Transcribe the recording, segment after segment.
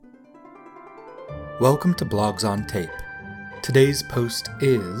Welcome to Blogs on Tape. Today's post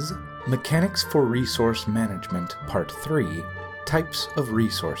is Mechanics for Resource Management Part 3, Types of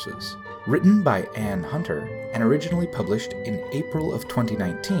Resources, written by Anne Hunter and originally published in April of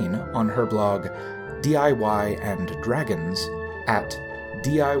 2019 on her blog DIY and Dragons at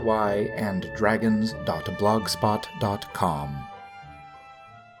diyanddragons.blogspot.com.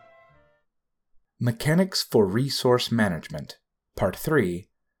 Mechanics for Resource Management Part 3,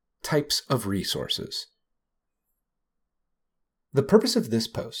 Types of Resources. The purpose of this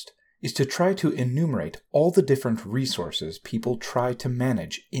post is to try to enumerate all the different resources people try to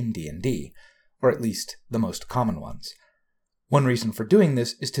manage in D&D, or at least the most common ones. One reason for doing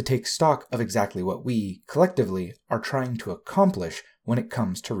this is to take stock of exactly what we, collectively, are trying to accomplish when it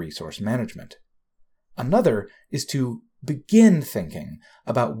comes to resource management. Another is to begin thinking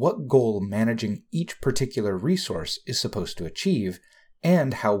about what goal managing each particular resource is supposed to achieve,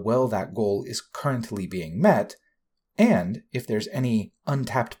 and how well that goal is currently being met, and if there's any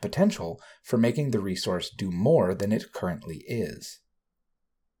untapped potential for making the resource do more than it currently is.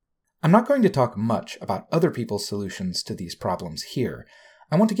 I'm not going to talk much about other people's solutions to these problems here.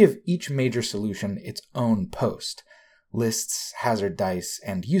 I want to give each major solution its own post. Lists, hazard dice,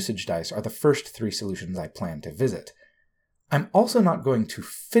 and usage dice are the first three solutions I plan to visit. I'm also not going to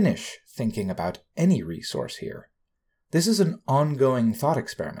finish thinking about any resource here. This is an ongoing thought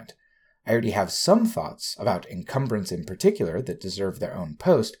experiment. I already have some thoughts about encumbrance in particular that deserve their own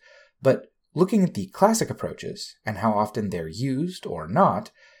post, but looking at the classic approaches and how often they're used or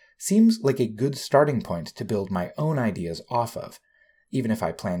not seems like a good starting point to build my own ideas off of. Even if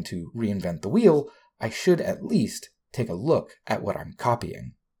I plan to reinvent the wheel, I should at least take a look at what I'm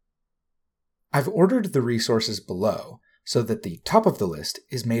copying. I've ordered the resources below, so that the top of the list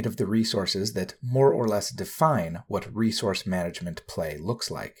is made of the resources that more or less define what resource management play looks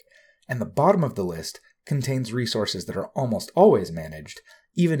like, and the bottom of the list contains resources that are almost always managed,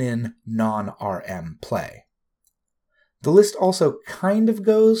 even in non-RM play. The list also kind of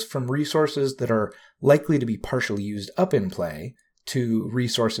goes from resources that are likely to be partially used up in play, to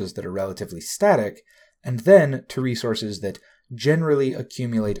resources that are relatively static, and then to resources that generally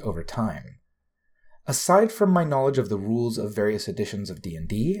accumulate over time. Aside from my knowledge of the rules of various editions of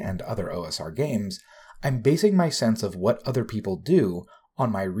D&D and other OSR games, I'm basing my sense of what other people do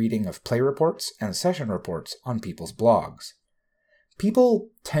on my reading of play reports and session reports on people's blogs.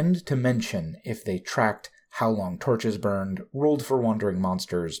 People tend to mention if they tracked how long torches burned, rolled for wandering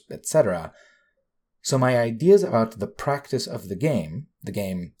monsters, etc. So my ideas about the practice of the game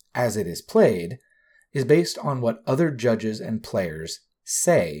as it is played, is based on what other judges and players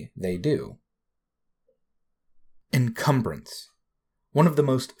say they do. Encumbrance. One of the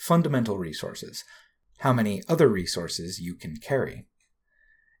most fundamental resources. How many other resources you can carry.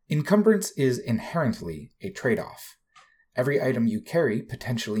 Encumbrance is inherently a trade-off. Every item you carry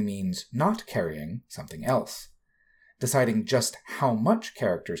potentially means not carrying something else. Deciding just how much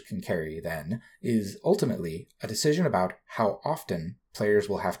characters can carry, then, is ultimately a decision about how often players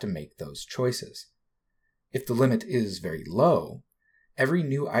will have to make those choices. If the limit is very low, every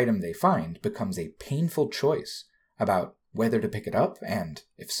new item they find becomes a painful choice about whether to pick it up and,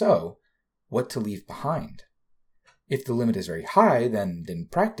 if so, what to leave behind. If the limit is very high, then in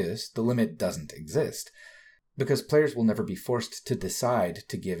practice, the limit doesn't exist, because players will never be forced to decide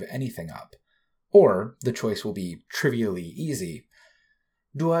to give anything up. Or the choice will be trivially easy.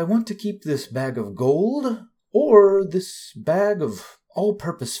 Do I want to keep this bag of gold, or this bag of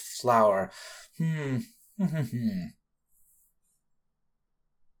all-purpose flour?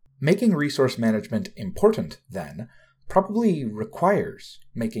 Making resource management important, then, probably requires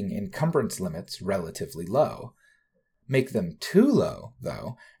making encumbrance limits relatively low. Make them too low,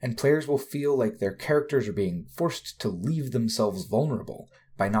 though, and players will feel like their characters are being forced to leave themselves vulnerable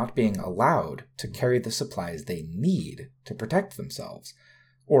by not being allowed to carry the supplies they need to protect themselves.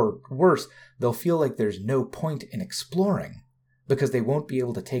 Or worse, they'll feel like there's no point in exploring, because they won't be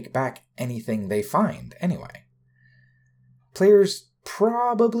able to take back anything they find anyway. Players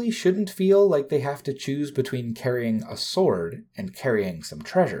probably shouldn't feel like they have to choose between carrying a sword and carrying some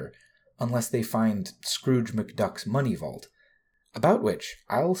treasure, unless they find Scrooge McDuck's money vault, about which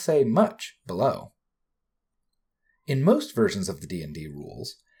I'll say much below. In most versions of the D&D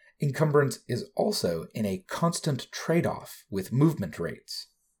rules, encumbrance is also in a constant trade-off with movement rates.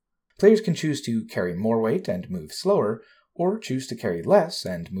 Players can choose to carry more weight and move slower, or choose to carry less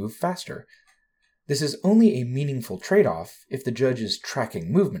and move faster. This is only a meaningful trade-off if the judge is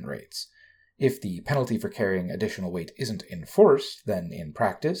tracking movement rates. If the penalty for carrying additional weight isn't enforced, then in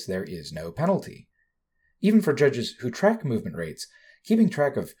practice there is no penalty. Even for judges who track movement rates, keeping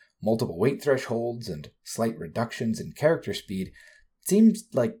track of multiple weight thresholds and slight reductions in character speed seems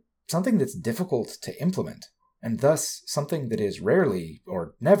like something that's difficult to implement, and thus something that is rarely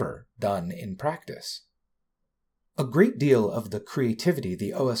or never done in practice. A great deal of the creativity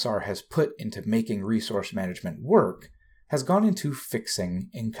the OSR has put into making resource management work has gone into fixing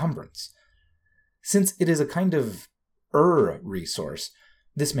encumbrance. Since it is a kind of resource,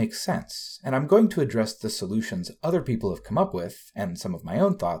 this makes sense, and I'm going to address the solutions other people have come up with, and some of my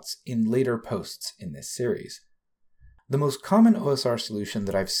own thoughts, in later posts in this series. The most common OSR solution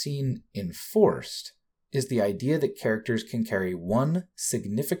that I've seen enforced is the idea that characters can carry one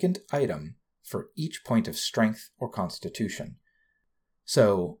significant item for each point of strength or constitution.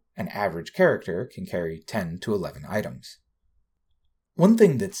 So, an average character can carry 10 to 11 items. One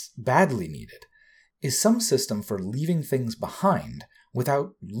thing that's badly needed is some system for leaving things behind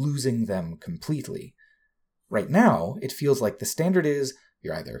without losing them completely. Right now, it feels like the standard is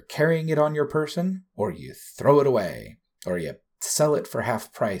you're either carrying it on your person, or you throw it away, or you sell it for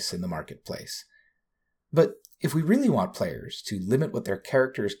half price in the marketplace. But if we really want players to limit what their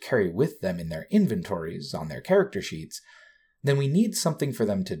characters carry with them in their inventories on their character sheets, then we need something for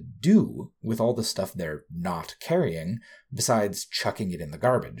them to do with all the stuff they're not carrying, besides chucking it in the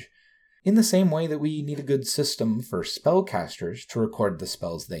garbage. In the same way that we need a good system for spellcasters to record the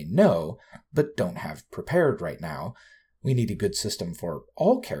spells they know, but don't have prepared right now, we need a good system for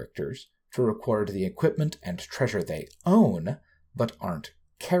all characters to record the equipment and treasure they own, but aren't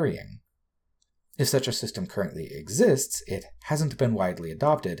carrying. If such a system currently exists, it hasn't been widely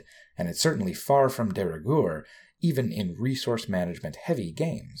adopted, and it's certainly far from de rigueur, even in resource management-heavy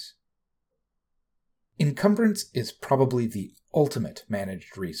games. Encumbrance is probably the ultimate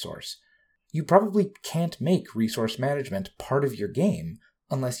managed resource. You probably can't make resource management part of your game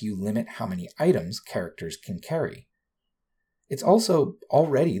unless you limit how many items characters can carry. It's also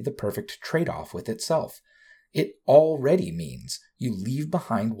already the perfect trade-off with itself. It already means you leave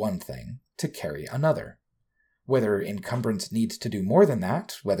behind one thing to carry another. Whether encumbrance needs to do more than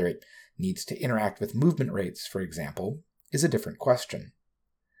that, whether it needs to interact with movement rates, for example, is a different question.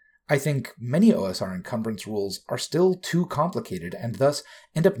 I think many OSR encumbrance rules are still too complicated and thus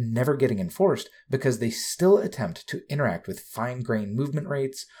end up never getting enforced because they still attempt to interact with fine-grained movement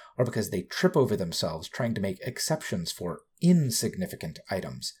rates or because they trip over themselves trying to make exceptions for insignificant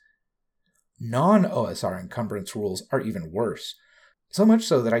items. Non-OSR encumbrance rules are even worse, so much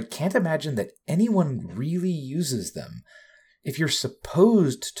so that I can't imagine that anyone really uses them. If you're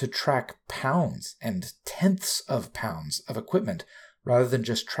supposed to track pounds and tenths of pounds of equipment rather than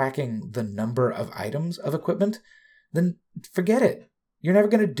just tracking the number of items of equipment, then forget it. You're never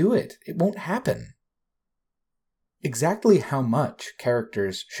going to do it. It won't happen. Exactly how much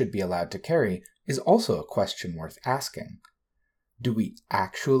characters should be allowed to carry is also a question worth asking. Do we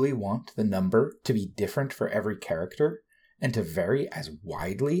actually want the number to be different for every character and to vary as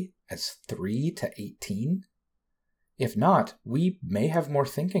widely as 3 to 18? If not, we may have more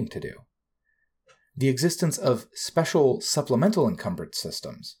thinking to do. The existence of special supplemental encumbrance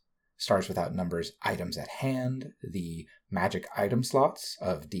systems, Stars Without Numbers items at hand, the magic item slots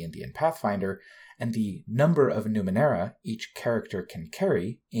of D&D and Pathfinder, and the number of Numenera each character can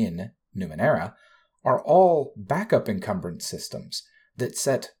carry in Numenera, are all backup encumbrance systems that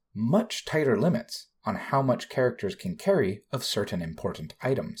set much tighter limits on how much characters can carry of certain important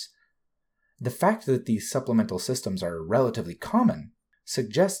items. The fact that these supplemental systems are relatively common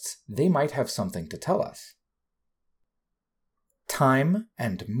suggests they might have something to tell us. Time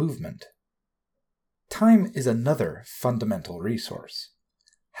and movement. Time is another fundamental resource.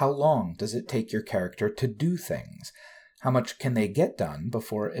 How long does it take your character to do things? How much can they get done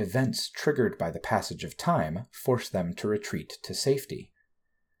before events triggered by the passage of time force them to retreat to safety?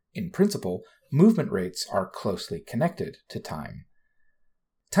 In principle, movement rates are closely connected to time.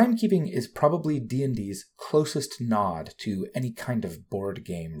 Timekeeping is probably D&D's closest nod to any kind of board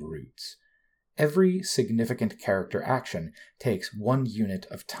game roots. Every significant character action takes 1 unit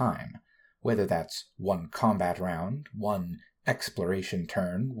of time, whether that's 1 combat round, 1 exploration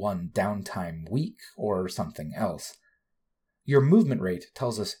turn, 1 downtime week, or something else. Your movement rate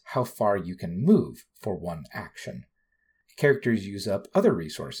tells us how far you can move for 1 action. Characters use up other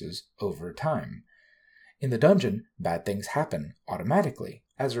resources over time. In the dungeon, bad things happen automatically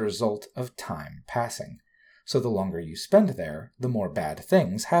as a result of time passing, so the longer you spend there, the more bad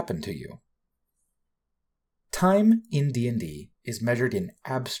things happen to you. Time in D&D is measured in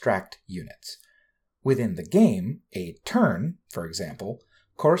abstract units. Within the game, a turn, for example,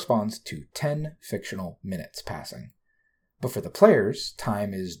 corresponds to 10 fictional minutes passing. But for the players,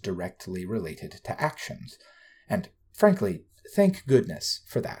 time is directly related to actions, and frankly, thank goodness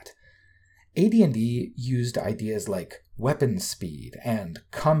for that. AD&D used ideas like weapon speed and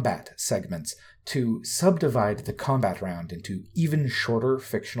combat segments to subdivide the combat round into even shorter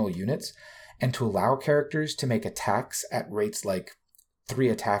fictional units and to allow characters to make attacks at rates like 3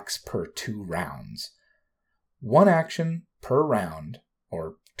 attacks per 2 rounds. 1 action per round,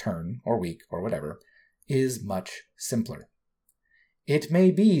 or turn, or week, or whatever, is much simpler. It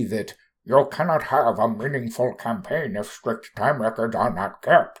may be that you cannot have a meaningful campaign if strict time records are not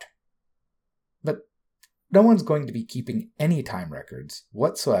kept. But no one's going to be keeping any time records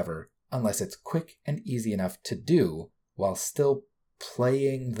whatsoever unless it's quick and easy enough to do while still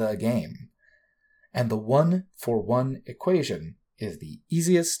playing the game. And the 1-for-1 equation is the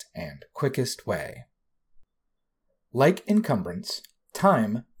easiest and quickest way. Like encumbrance,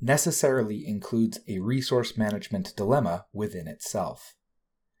 time necessarily includes a resource management dilemma within itself.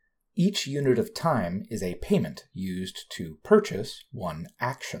 Each unit of time is a payment used to purchase one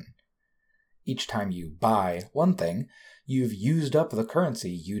action. Each time you buy one thing, you've used up the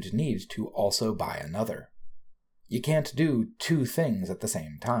currency you'd need to also buy another. You can't do 2 things at the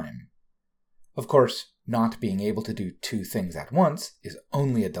same time. Of course, not being able to do 2 things at once is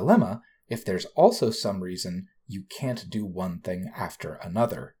only a dilemma if there's also some reason you can't do one thing after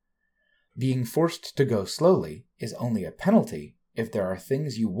another. Being forced to go slowly is only a penalty if there are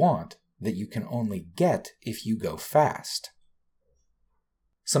things you want that you can only get if you go fast.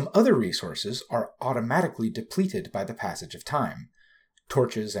 Some other resources are automatically depleted by the passage of time.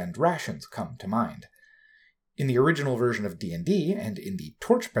 Torches and rations come to mind. In the original version of D&D and in the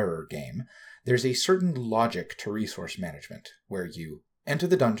Torchbearer game, there's a certain logic to resource management, where you enter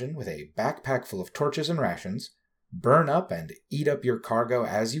the dungeon with a backpack full of torches and rations, burn up and eat up your cargo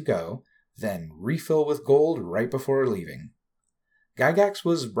as you go, then refill with gold right before leaving. Gygax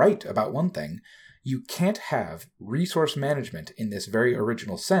was right about one thing. You can't have resource management in this very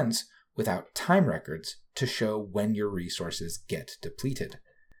original sense without time records to show when your resources get depleted.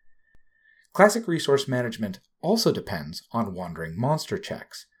 Classic resource management also depends on wandering monster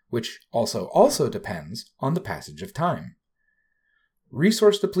checks, which also depends on the passage of time.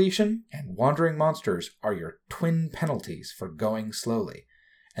 Resource depletion and wandering monsters are your twin penalties for going slowly,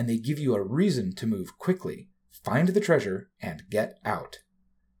 and they give you a reason to move quickly, find the treasure, and get out.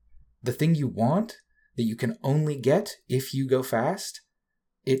 The thing you want, that you can only get if you go fast,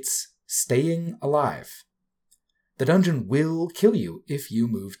 it's staying alive. The dungeon will kill you if you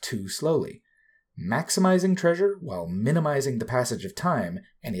move too slowly. Maximizing treasure while minimizing the passage of time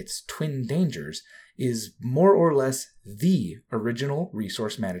and its twin dangers is more or less the original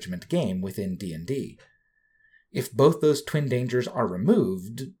resource management game within D&D. If both those twin dangers are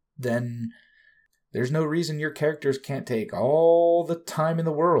removed, then there's no reason your characters can't take all the time in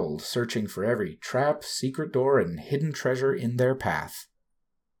the world searching for every trap, secret door, and hidden treasure in their path.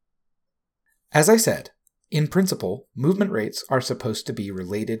 As I said, in principle, movement rates are supposed to be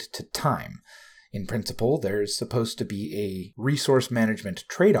related to time. In principle, there's supposed to be a resource management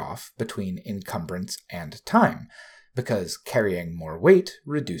trade-off between encumbrance and time, because carrying more weight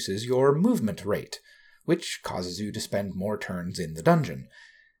reduces your movement rate, which causes you to spend more turns in the dungeon.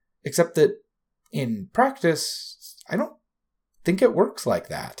 Except that, in practice, I don't think it works like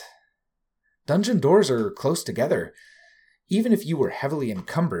that. Dungeon doors are close together. Even if you were heavily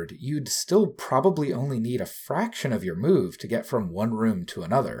encumbered, you'd still probably only need a fraction of your move to get from one room to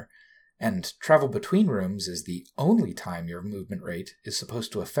another, and travel between rooms is the only time your movement rate is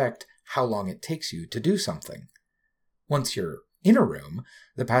supposed to affect how long it takes you to do something. Once you're in a room,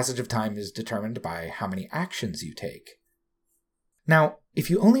 the passage of time is determined by how many actions you take. Now, if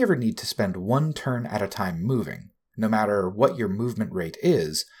you only ever need to spend one turn at a time moving, no matter what your movement rate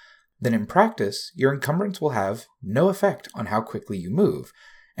is, then in practice, your encumbrance will have no effect on how quickly you move,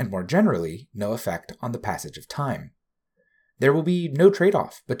 and more generally, no effect on the passage of time. There will be no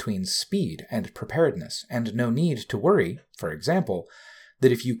trade-off between speed and preparedness, and no need to worry, for example,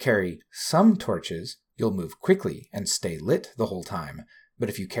 that if you carry some torches, you'll move quickly and stay lit the whole time, but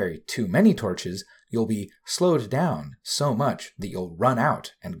if you carry too many torches, you'll be slowed down so much that you'll run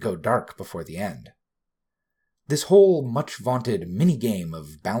out and go dark before the end. This whole much-vaunted mini-game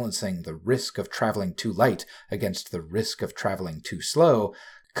of balancing the risk of traveling too light against the risk of traveling too slow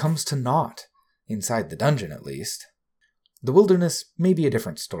comes to naught, inside the dungeon at least. The wilderness may be a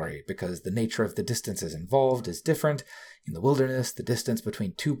different story, because the nature of the distances involved is different. In the wilderness, the distance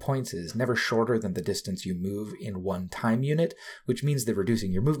between 2 points is never shorter than the distance you move in one time unit, which means that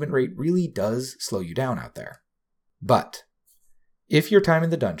reducing your movement rate really does slow you down out there. But if your time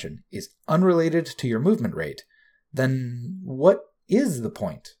in the dungeon is unrelated to your movement rate, then what is the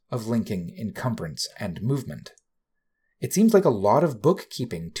point of linking encumbrance and movement? It seems like a lot of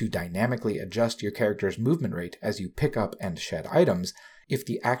bookkeeping to dynamically adjust your character's movement rate as you pick up and shed items, if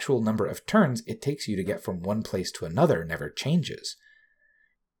the actual number of turns it takes you to get from one place to another never changes.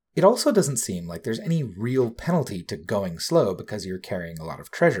 It also doesn't seem like there's any real penalty to going slow because you're carrying a lot of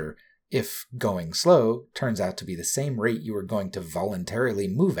treasure, if going slow turns out to be the same rate you were going to voluntarily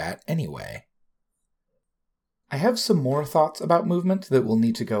move at anyway. I have some more thoughts about movement that will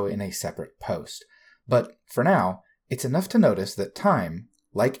need to go in a separate post, but for now, it's enough to notice that time,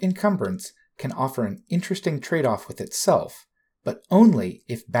 like encumbrance, can offer an interesting trade-off with itself, but only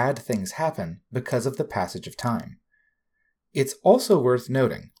if bad things happen because of the passage of time. It's also worth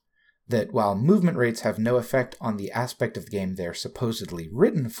noting that while movement rates have no effect on the aspect of the game they're supposedly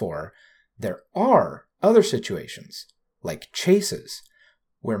written for, there are other situations, like chases,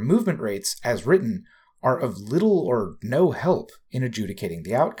 where movement rates, as written, are of little or no help in adjudicating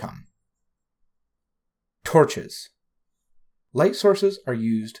the outcome. Torches. Light sources are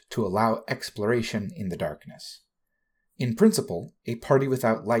used to allow exploration in the darkness. In principle, a party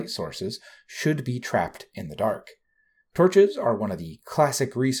without light sources should be trapped in the dark. Torches are one of the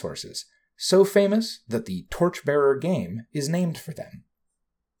classic resources, so famous that the Torchbearer game is named for them.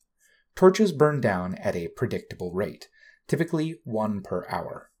 Torches burn down at a predictable rate, typically 1 per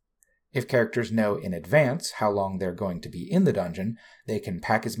hour. If characters know in advance how long they're going to be in the dungeon, they can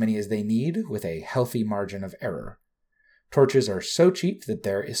pack as many as they need with a healthy margin of error. Torches are so cheap that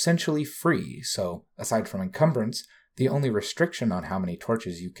they're essentially free, so aside from encumbrance, the only restriction on how many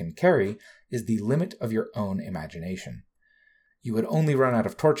torches you can carry is the limit of your own imagination. You would only run out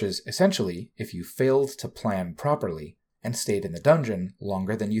of torches, essentially, if you failed to plan properly and stayed in the dungeon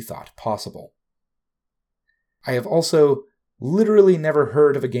longer than you thought possible. I have also literally never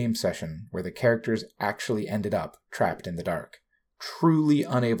heard of a game session where the characters actually ended up trapped in the dark, truly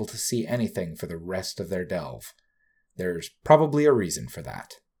unable to see anything for the rest of their delve. There's probably a reason for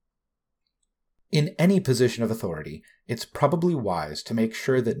that. In any position of authority, it's probably wise to make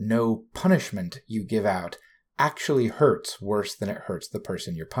sure that no punishment you give out actually hurts worse than it hurts the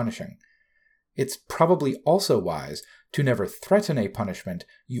person you're punishing. It's probably also wise to never threaten a punishment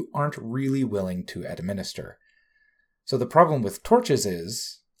you aren't really willing to administer. So the problem with torches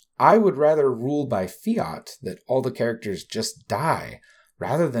is, I would rather rule by fiat that all the characters just die,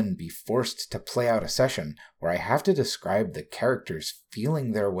 rather than be forced to play out a session where I have to describe the characters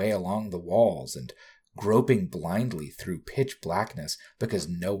feeling their way along the walls and groping blindly through pitch blackness because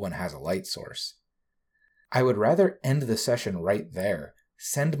no one has a light source. I would rather end the session right there,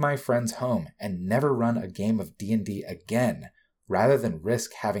 send my friends home, and never run a game of D&D again, rather than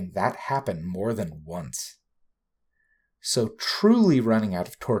risk having that happen more than once. So truly running out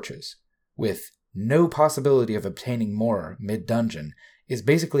of torches, with no possibility of obtaining more mid-dungeon, is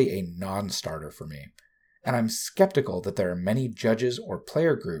basically a non-starter for me, and I'm skeptical that there are many judges or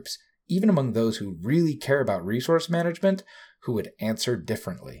player groups, even among those who really care about resource management, who would answer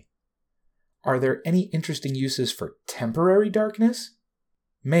differently. Are there any interesting uses for temporary darkness?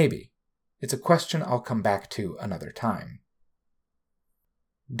 Maybe. It's a question I'll come back to another time.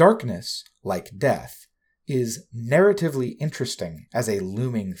 Darkness, like death, is narratively interesting as a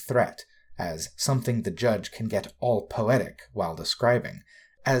looming threat, as something the judge can get all poetic while describing,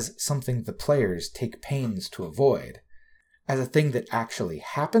 as something the players take pains to avoid. As a thing that actually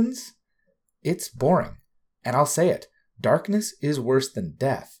happens, it's boring. And I'll say it, darkness is worse than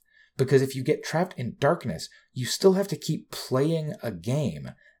death, because if you get trapped in darkness, you still have to keep playing a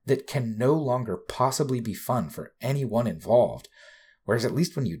game that can no longer possibly be fun for anyone involved, whereas at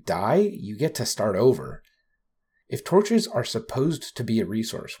least when you die, you get to start over. If torches are supposed to be a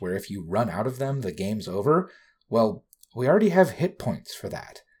resource where if you run out of them, the game's over, well, we already have hit points for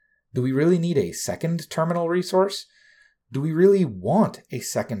that. Do we really need a second terminal resource? Do we really want a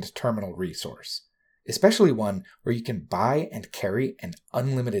second terminal resource? Especially one where you can buy and carry an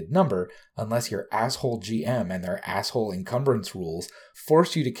unlimited number unless your asshole GM and their asshole encumbrance rules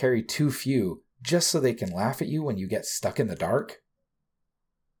force you to carry too few just so they can laugh at you when you get stuck in the dark.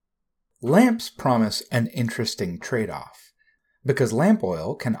 Lamps promise an interesting trade-off, because lamp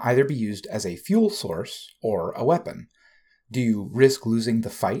oil can either be used as a fuel source or a weapon. Do you risk losing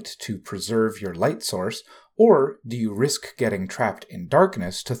the fight to preserve your light source, or do you risk getting trapped in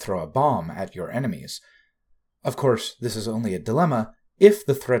darkness to throw a bomb at your enemies? Of course, this is only a dilemma if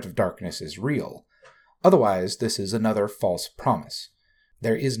the threat of darkness is real. Otherwise, this is another false promise.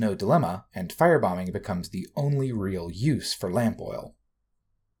 There is no dilemma, and firebombing becomes the only real use for lamp oil.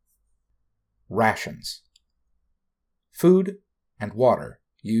 Rations. Food and water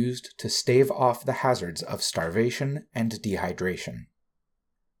used to stave off the hazards of starvation and dehydration.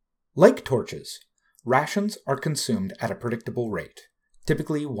 Like torches, rations are consumed at a predictable rate,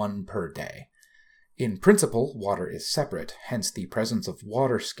 typically 1 per day. In principle, water is separate, hence the presence of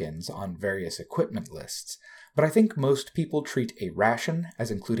water skins on various equipment lists, but I think most people treat a ration as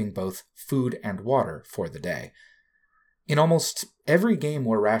including both food and water for the day. In almost every game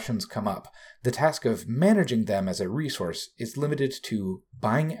where rations come up, the task of managing them as a resource is limited to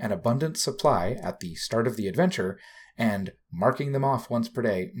buying an abundant supply at the start of the adventure and marking them off once per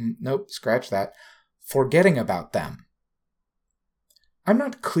day. Nope, scratch that. Forgetting about them. I'm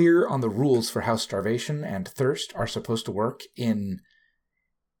not clear on the rules for how starvation and thirst are supposed to work in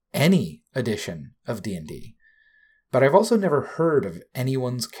any edition of D&D, but I've also never heard of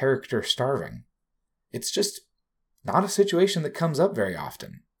anyone's character starving. It's just not a situation that comes up very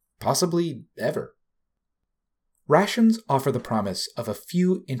often, possibly ever. Rations offer the promise of a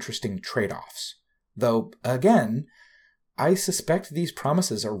few interesting trade-offs, though, again, I suspect these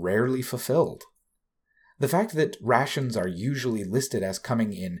promises are rarely fulfilled. The fact that rations are usually listed as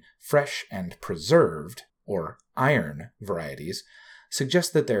coming in fresh and preserved, or iron, varieties,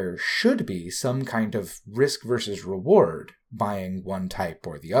 suggests that there should be some kind of risk versus reward buying one type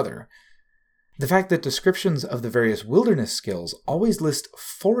or the other. The fact that descriptions of the various wilderness skills always list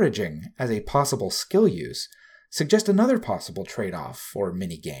foraging as a possible skill use suggests another possible trade-off or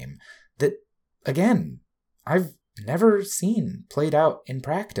minigame that, again, I've never seen played out in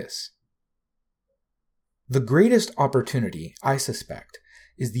practice. The greatest opportunity, I suspect,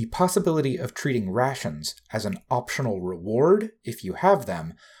 is the possibility of treating rations as an optional reward if you have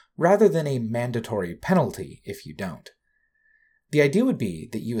them, rather than a mandatory penalty if you don't. The idea would be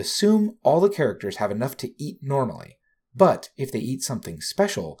that you assume all the characters have enough to eat normally, but if they eat something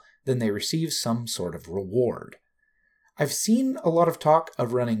special, then they receive some sort of reward. I've seen a lot of talk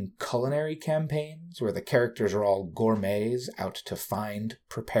of running culinary campaigns where the characters are all gourmets out to find,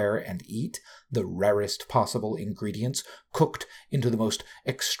 prepare, and eat the rarest possible ingredients cooked into the most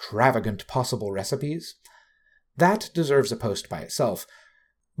extravagant possible recipes. That deserves a post by itself,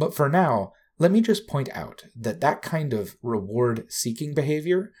 but for now, let me just point out that that kind of reward-seeking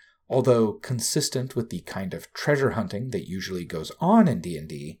behavior, although consistent with the kind of treasure hunting that usually goes on in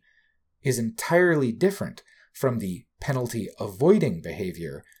D&D, is entirely different from the penalty-avoiding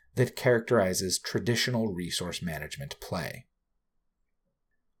behavior that characterizes traditional resource management play.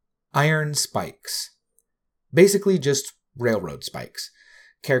 Iron spikes. Basically just railroad spikes.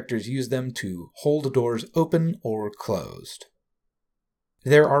 Characters use them to hold doors open or closed.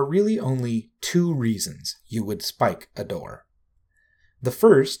 There are really only 2 reasons you would spike a door. The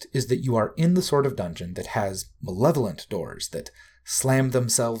first is that you are in the sort of dungeon that has malevolent doors that slam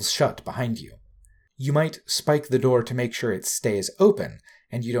themselves shut behind you. You might spike the door to make sure it stays open,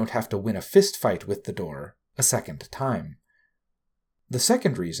 and you don't have to win a fist fight with the door a second time. The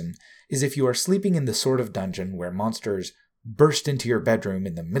second reason is if you are sleeping in the sort of dungeon where monsters burst into your bedroom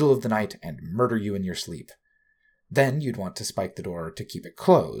in the middle of the night and murder you in your sleep. Then you'd want to spike the door to keep it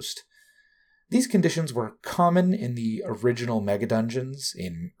closed. These conditions were common in the original Mega Dungeons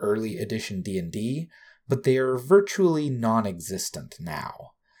in early edition D&D, but they are virtually non-existent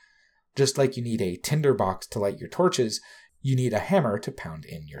now. Just like you need a tinderbox to light your torches, you need a hammer to pound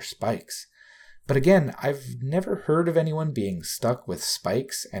in your spikes. But again, I've never heard of anyone being stuck with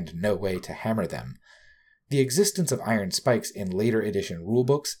spikes and no way to hammer them. The existence of iron spikes in later edition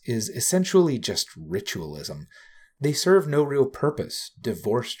rulebooks is essentially just ritualism. They serve no real purpose,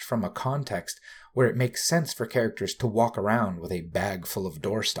 divorced from a context where it makes sense for characters to walk around with a bag full of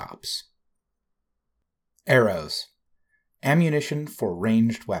doorstops. Arrows. Ammunition for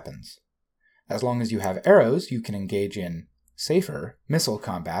ranged weapons. As long as you have arrows, you can engage in safer missile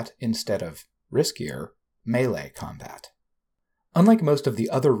combat instead of riskier melee combat. Unlike most of the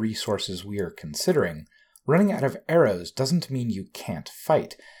other resources we are considering, running out of arrows doesn't mean you can't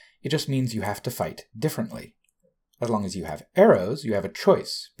fight. It just means you have to fight differently. As long as you have arrows, you have a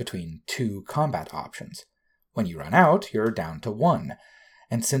choice between 2 combat options. When you run out, you're down to 1.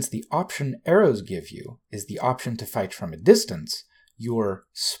 And since the option arrows give you is the option to fight from a distance, you're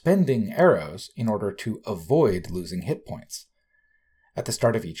spending arrows in order to avoid losing hit points. At the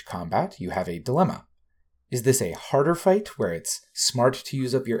start of each combat, you have a dilemma. Is this a harder fight where it's smart to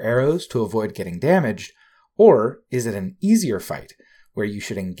use up your arrows to avoid getting damaged, or is it an easier fight where you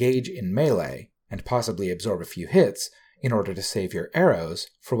should engage in melee and possibly absorb a few hits in order to save your arrows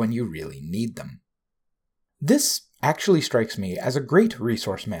for when you really need them? This actually strikes me as a great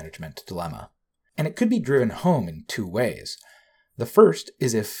resource management dilemma, and it could be driven home in 2 ways. The first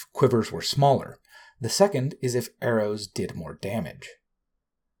is if quivers were smaller. The second is if arrows did more damage.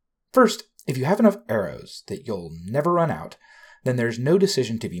 First, if you have enough arrows that you'll never run out, then there's no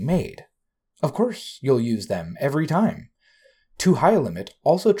decision to be made. Of course, you'll use them every time. Too high a limit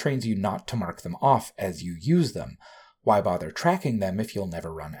also trains you not to mark them off as you use them. Why bother tracking them if you'll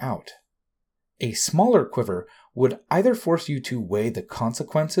never run out? A smaller quiver would either force you to weigh the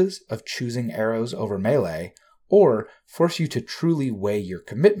consequences of choosing arrows over melee, or force you to truly weigh your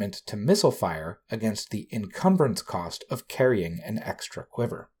commitment to missile fire against the encumbrance cost of carrying an extra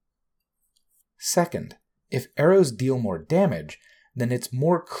quiver. Second, if arrows deal more damage, then it's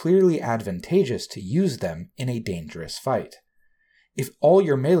more clearly advantageous to use them in a dangerous fight. If all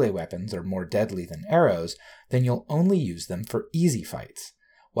your melee weapons are more deadly than arrows, then you'll only use them for easy fights,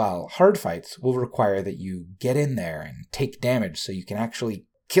 while hard fights will require that you get in there and take damage so you can actually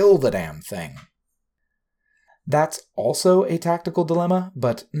kill the damn thing. That's also a tactical dilemma,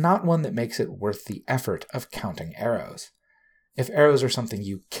 but not one that makes it worth the effort of counting arrows. If arrows are something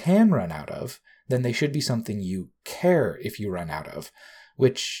you can run out of, then they should be something you care if you run out of,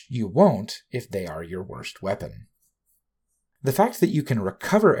 which you won't if they are your worst weapon. The fact that you can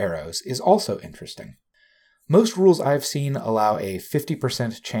recover arrows is also interesting. Most rules I've seen allow a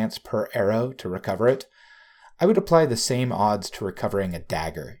 50% chance per arrow to recover it. I would apply the same odds to recovering a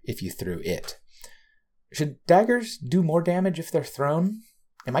dagger if you threw it. Should daggers do more damage if they're thrown?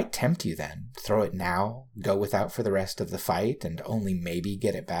 It might tempt you then. Throw it now, go without for the rest of the fight, and only maybe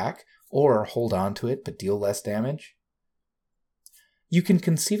get it back, or hold on to it but deal less damage. You can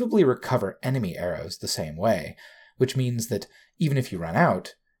conceivably recover enemy arrows the same way, which means that even if you run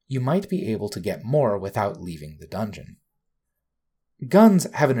out, you might be able to get more without leaving the dungeon.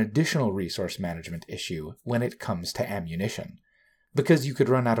 Guns have an additional resource management issue when it comes to ammunition, because you could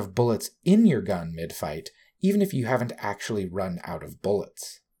run out of bullets in your gun mid-fight, even if you haven't actually run out of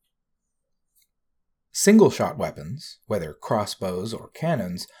bullets. Single-shot weapons, whether crossbows or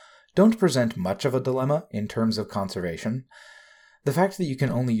cannons, don't present much of a dilemma in terms of conservation. The fact that you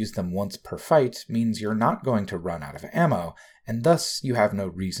can only use them once per fight means you're not going to run out of ammo, and thus you have no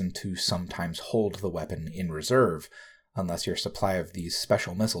reason to sometimes hold the weapon in reserve, unless your supply of these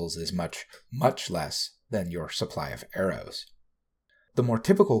special missiles is much, much less than your supply of arrows. The more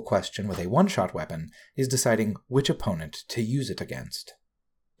typical question with a one-shot weapon is deciding which opponent to use it against.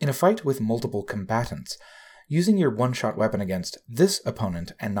 In a fight with multiple combatants, using your one-shot weapon against this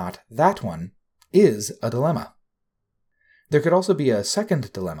opponent and not that one is a dilemma. There could also be a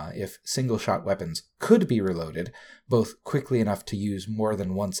second dilemma if single-shot weapons could be reloaded, both quickly enough to use more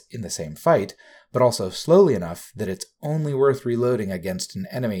than once in the same fight, but also slowly enough that it's only worth reloading against an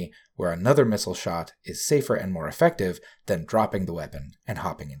enemy where another missile shot is safer and more effective than dropping the weapon and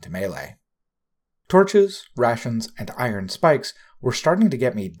hopping into melee. Torches, rations, and iron spikes were starting to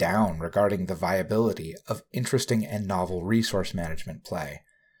get me down regarding the viability of interesting and novel resource management play.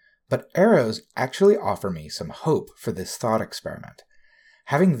 But arrows actually offer me some hope for this thought experiment.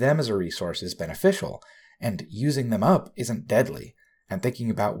 Having them as a resource is beneficial, and using them up isn't deadly, and thinking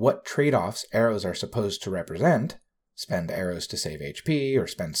about what trade-offs arrows are supposed to represent, spend arrows to save HP, or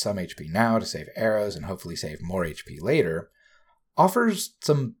spend some HP now to save arrows and hopefully save more HP later, offers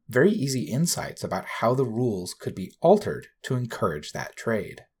some very easy insights about how the rules could be altered to encourage that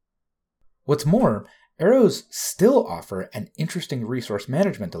trade. What's more, arrows still offer an interesting resource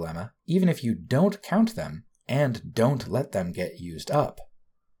management dilemma even if you don't count them and don't let them get used up.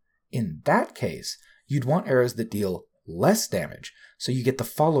 In that case, you'd want arrows that deal less damage, so you get the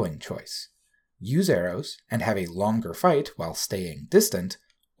following choice. Use arrows and have a longer fight while staying distant,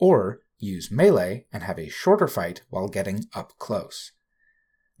 or use melee and have a shorter fight while getting up close.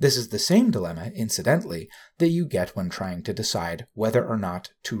 This is the same dilemma, incidentally, that you get when trying to decide whether or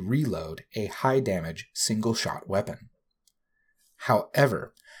not to reload a high-damage single-shot weapon.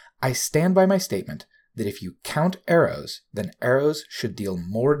 However, I stand by my statement that if you count arrows, then arrows should deal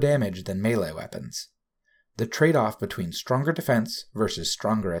more damage than melee weapons. The trade-off between stronger defense versus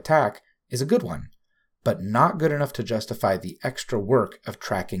stronger attack is a good one, but not good enough to justify the extra work of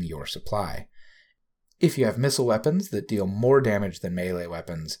tracking your supply. If you have missile weapons that deal more damage than melee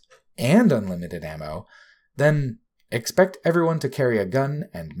weapons and unlimited ammo, then expect everyone to carry a gun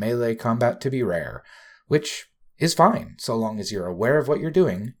and melee combat to be rare, which is fine so long as you're aware of what you're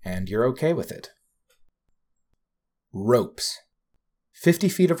doing and you're okay with it. Ropes. 50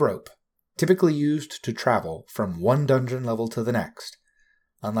 feet of rope, typically used to travel from one dungeon level to the next,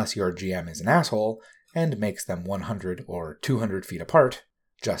 unless your GM is an asshole and makes them 100 or 200 feet apart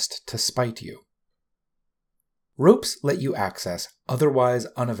just to spite you. Ropes let you access otherwise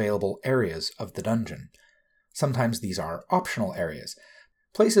unavailable areas of the dungeon. Sometimes these are optional areas,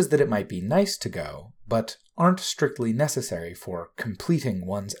 places that it might be nice to go, but aren't strictly necessary for completing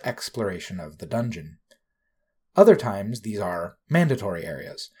one's exploration of the dungeon. Other times these are mandatory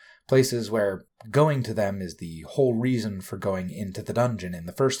areas, places where going to them is the whole reason for going into the dungeon in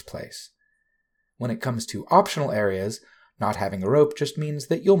the first place. When it comes to optional areas, not having a rope just means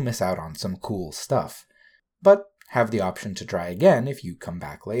that you'll miss out on some cool stuff, but have the option to try again if you come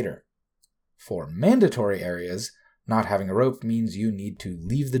back later. For mandatory areas, not having a rope means you need to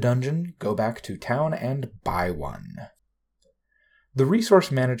leave the dungeon, go back to town, and buy one. The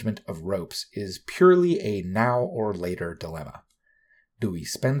resource management of ropes is purely a now or later dilemma. Do we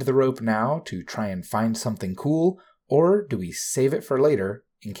spend the rope now to try and find something cool, or do we save it for later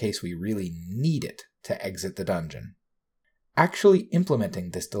in case we really need it to exit the dungeon? Actually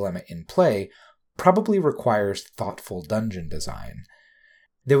implementing this dilemma in play probably requires thoughtful dungeon design.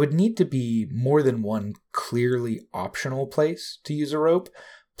 There would need to be more than one clearly optional place to use a rope,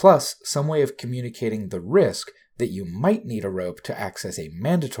 plus some way of communicating the risk that you might need a rope to access a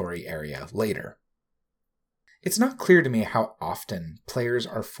mandatory area later. It's not clear to me how often players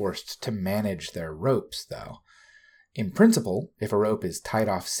are forced to manage their ropes, though. In principle, if a rope is tied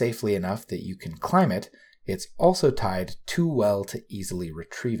off safely enough that you can climb it, it's also tied too well to easily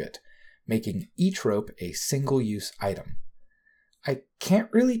retrieve it, making each rope a single-use item. I can't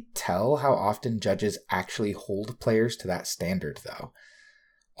really tell how often judges actually hold players to that standard, though.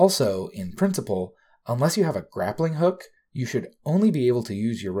 Also, in principle, unless you have a grappling hook, you should only be able to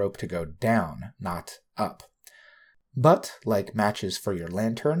use your rope to go down, not up. But, like matches for your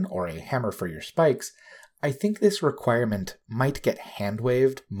lantern or a hammer for your spikes, I think this requirement might get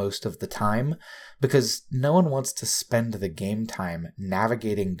hand-waved most of the time, because no one wants to spend the game time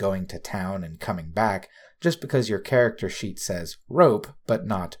navigating going to town and coming back just because your character sheet says rope, but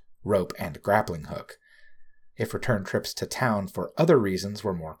not rope and grappling hook. If return trips to town for other reasons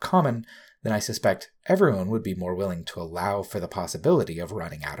were more common, then I suspect everyone would be more willing to allow for the possibility of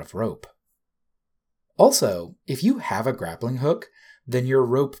running out of rope. Also, if you have a grappling hook, then your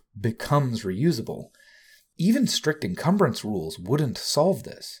rope becomes reusable. Even strict encumbrance rules wouldn't solve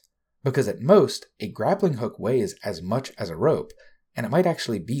this, because at most, a grappling hook weighs as much as a rope, and it might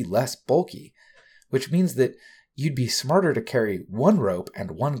actually be less bulky, which means that you'd be smarter to carry one rope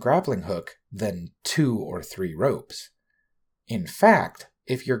and one grappling hook than 2 or 3 ropes. In fact,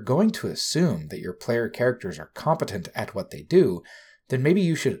 if you're going to assume that your player characters are competent at what they do, then maybe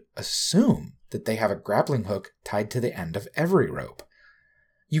you should assume that they have a grappling hook tied to the end of every rope.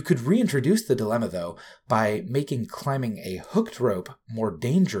 You could reintroduce the dilemma, though, by making climbing a hooked rope more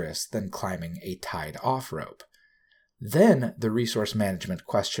dangerous than climbing a tied-off rope. Then the resource management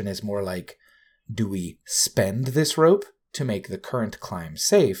question is more like, do we spend this rope to make the current climb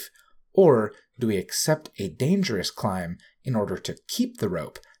safe, or do we accept a dangerous climb in order to keep the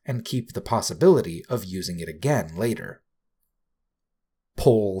rope and keep the possibility of using it again later?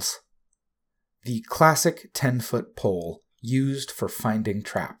 Poles. The classic 10-foot pole used for finding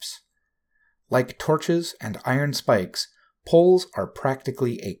traps. Like torches and iron spikes, poles are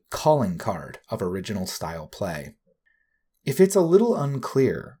practically a calling card of original-style play. If it's a little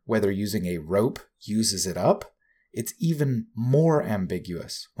unclear whether using a rope uses it up, it's even more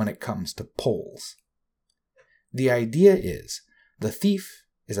ambiguous when it comes to poles. The idea is, the thief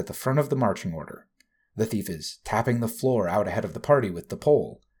is at the front of the marching order. The thief is tapping the floor out ahead of the party with the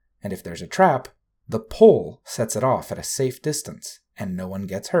pole, and if there's a trap, the pole sets it off at a safe distance, and no one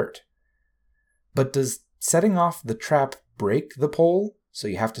gets hurt. But does setting off the trap break the pole, so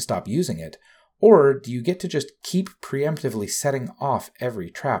you have to stop using it, or do you get to just keep preemptively setting off every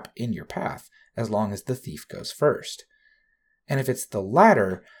trap in your path, as long as the thief goes first? And if it's the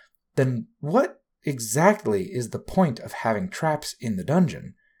latter, then what exactly is the point of having traps in the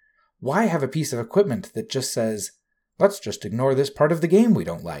dungeon? Why have a piece of equipment that just says, let's just ignore this part of the game we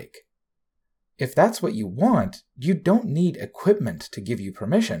don't like? If that's what you want, you don't need equipment to give you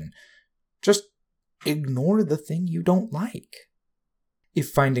permission. Just ignore the thing you don't like. If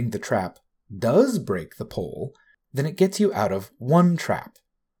finding the trap does break the pole, then it gets you out of one trap,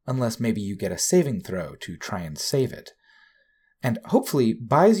 unless maybe you get a saving throw to try and save it. And hopefully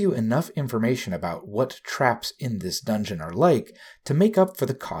buys you enough information about what traps in this dungeon are like to make up for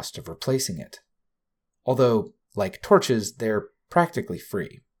the cost of replacing it. Although, like torches, they're practically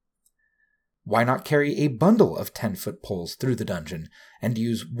free. Why not carry a bundle of 10-foot poles through the dungeon and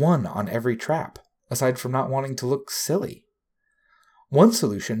use one on every trap, aside from not wanting to look silly? One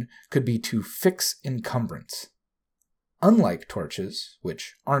solution could be to fix encumbrance. Unlike torches,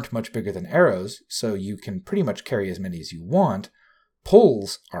 which aren't much bigger than arrows, so you can pretty much carry as many as you want,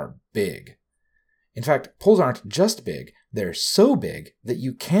 poles are big. In fact, poles aren't just big, they're so big that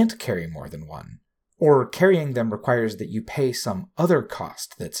you can't carry more than one. Or carrying them requires that you pay some other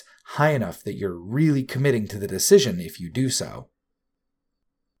cost that's high enough that you're really committing to the decision if you do so.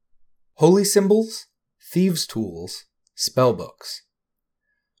 Holy symbols, thieves' tools, spellbooks.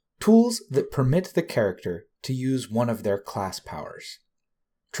 Tools that permit the character to use one of their class powers.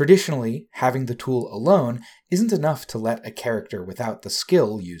 Traditionally, having the tool alone isn't enough to let a character without the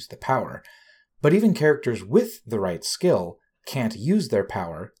skill use the power, but even characters with the right skill can't use their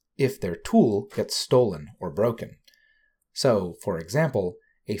power if their tool gets stolen or broken. So, for example,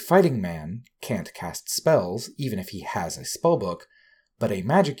 a fighting man can't cast spells even if he has a spellbook, but a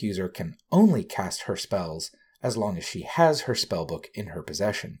magic user can only cast her spells as long as she has her spellbook in her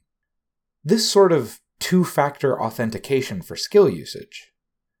possession. This sort of two-factor authentication for skill usage,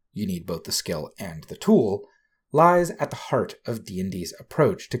 you need both the skill and the tool, lies at the heart of D&D's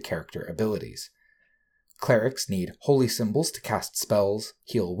approach to character abilities. Clerics need holy symbols to cast spells,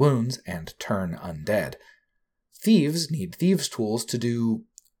 heal wounds, and turn undead. Thieves need thieves' tools to do,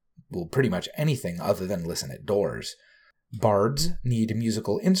 pretty much anything other than listen at doors. Bards need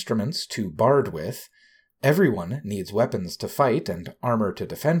musical instruments to bard with. Everyone needs weapons to fight and armor to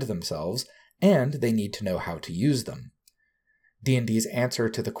defend themselves, and they need to know how to use them. D&D's answer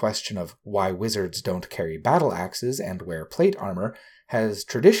to the question of why wizards don't carry battle axes and wear plate armor has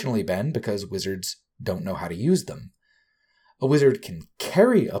traditionally been because wizards don't know how to use them. A wizard can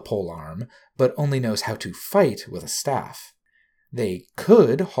carry a polearm, but only knows how to fight with a staff. They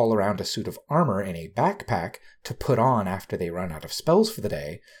could haul around a suit of armor in a backpack to put on after they run out of spells for the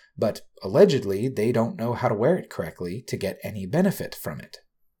day, but allegedly they don't know how to wear it correctly to get any benefit from it.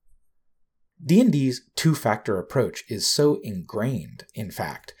 D&D's two-factor approach is so ingrained, in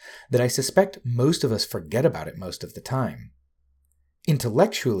fact, that I suspect most of us forget about it most of the time.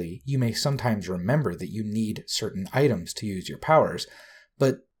 Intellectually, you may sometimes remember that you need certain items to use your powers,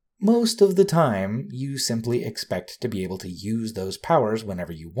 but most of the time, you simply expect to be able to use those powers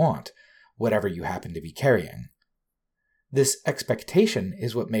whenever you want, whatever you happen to be carrying. This expectation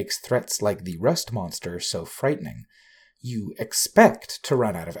is what makes threats like the Rust Monster so frightening. You expect to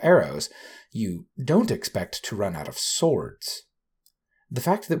run out of arrows. You don't expect to run out of swords. The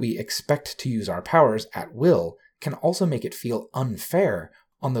fact that we expect to use our powers at will can also make it feel unfair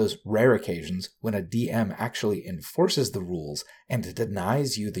on those rare occasions when a DM actually enforces the rules and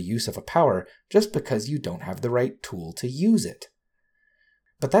denies you the use of a power just because you don't have the right tool to use it.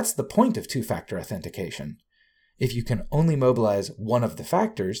 But that's the point of two-factor authentication. If you can only mobilize one of the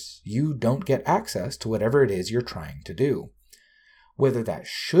factors, you don't get access to whatever it is you're trying to do. Whether that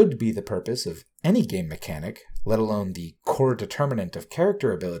should be the purpose of any game mechanic, let alone the core determinant of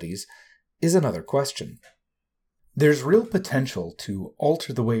character abilities, is another question. There's real potential to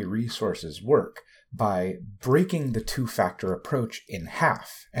alter the way resources work by breaking the two-factor approach in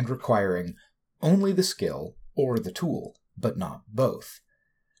half and requiring only the skill or the tool, but not both.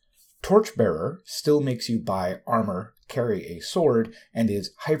 Torchbearer still makes you buy armor, carry a sword, and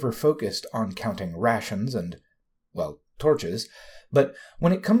is hyper-focused on counting rations and, torches, but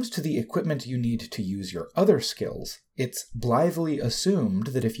when it comes to the equipment you need to use your other skills, it's blithely assumed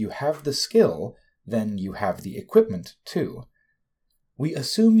that if you have the skill, then you have the equipment too. We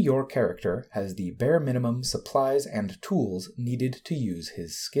assume your character has the bare minimum supplies and tools needed to use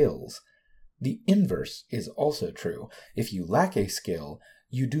his skills. The inverse is also true. If you lack a skill,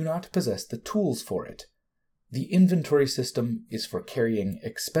 you do not possess the tools for it. The inventory system is for carrying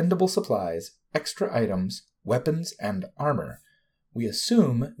expendable supplies, extra items, weapons, and armor. We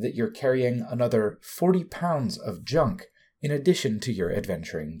assume that you're carrying another 40 pounds of junk in addition to your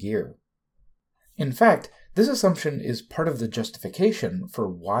adventuring gear. In fact, this assumption is part of the justification for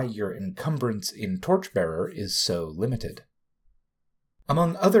why your encumbrance in Torchbearer is so limited.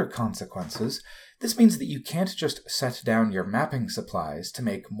 Among other consequences, this means that you can't just set down your mapping supplies to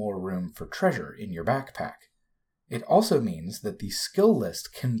make more room for treasure in your backpack. It also means that the skill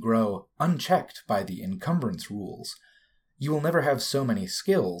list can grow unchecked by the encumbrance rules. You will never have so many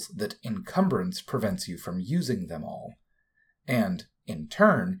skills that encumbrance prevents you from using them all. And, in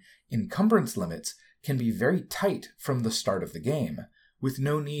turn, encumbrance limits can be very tight from the start of the game, with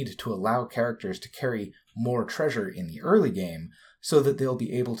no need to allow characters to carry more treasure in the early game so that they'll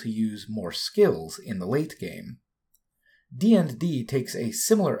be able to use more skills in the late game. D&D takes a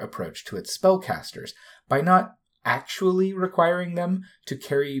similar approach to its spellcasters by not actually requiring them to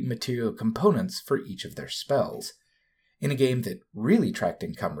carry material components for each of their spells. In a game that really tracked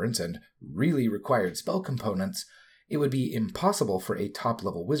encumbrance and really required spell components, it would be impossible for a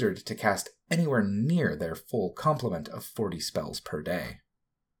top-level wizard to cast anywhere near their full complement of 40 spells per day.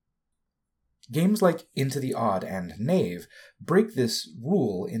 Games like Into the Odd and Knave break this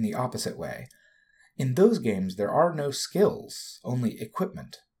rule in the opposite way. In those games, there are no skills, only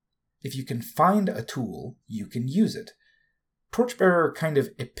equipment. If you can find a tool, you can use it. Torchbearer kind of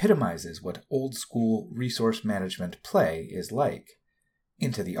epitomizes what old-school resource management play is like.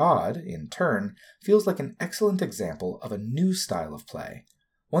 Into the Odd, in turn, feels like an excellent example of a new style of play,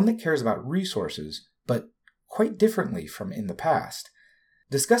 one that cares about resources, but quite differently from in the past.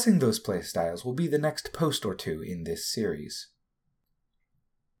 Discussing those play styles will be the next post or two in this series.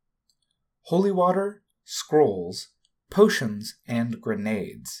 Holy water, scrolls, potions, and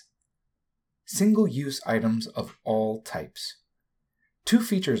grenades. Single-use items of all types. Two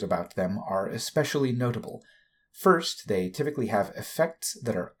features about them are especially notable. First, they typically have effects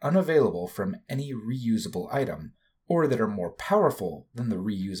that are unavailable from any reusable item, or that are more powerful than the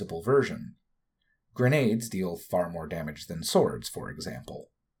reusable version. Grenades deal far more damage than swords, for example.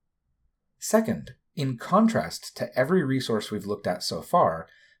 Second, in contrast to every resource we've looked at so far,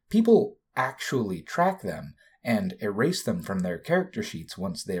 people actually track them and erase them from their character sheets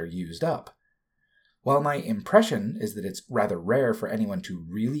once they are used up. While my impression is that it's rather rare for anyone to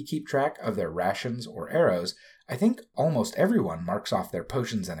really keep track of their rations or arrows, I think almost everyone marks off their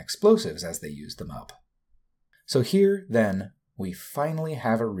potions and explosives as they use them up. So here, then, we finally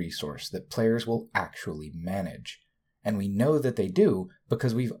have a resource that players will actually manage. And we know that they do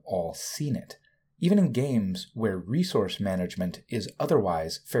because we've all seen it, even in games where resource management is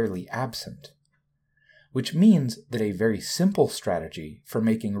otherwise fairly absent. Which means that a very simple strategy for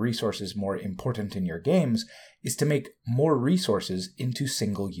making resources more important in your games is to make more resources into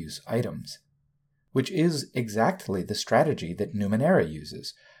single-use items. Which is exactly the strategy that Numenera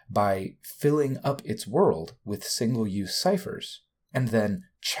uses, by filling up its world with single-use ciphers, and then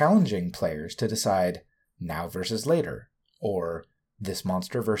challenging players to decide now versus later, or this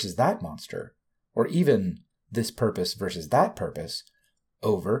monster versus that monster, or even this purpose versus that purpose,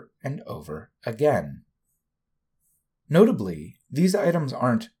 over and over again. Notably, these items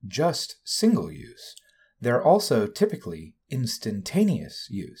aren't just single-use, they're also typically instantaneous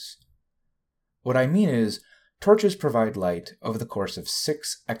use. What I mean is, torches provide light over the course of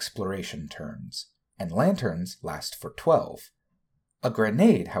 6 exploration turns, and lanterns last for 12. A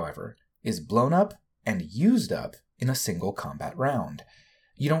grenade, however, is blown up and used up in a single combat round.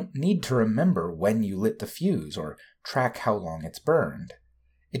 You don't need to remember when you lit the fuse or track how long it's burned.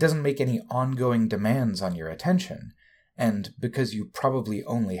 It doesn't make any ongoing demands on your attention, and because you probably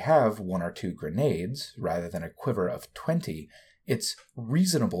only have 1 or 2 grenades, rather than a quiver of 20, it's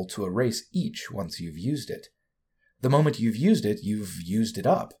reasonable to erase each once you've used it. The moment you've used it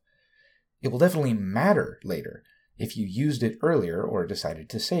up. It will definitely matter later if you used it earlier or decided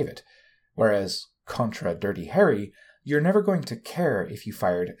to save it, whereas, contra Dirty Harry, you're never going to care if you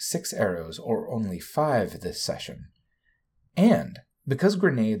fired 6 arrows or only 5 this session. And, because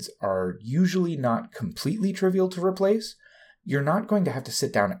grenades are usually not completely trivial to replace, you're not going to have to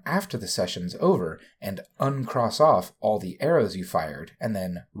sit down after the session's over and uncross off all the arrows you fired and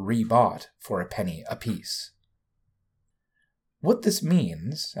then rebought for a penny apiece. What this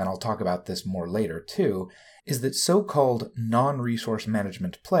means, and I'll talk about this more later too, is that so-called non-resource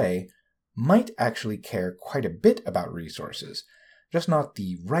management play might actually care quite a bit about resources, just not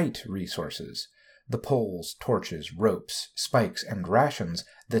the right resources, the poles, torches, ropes, spikes, and rations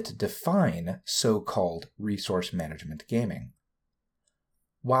that define so-called resource management gaming.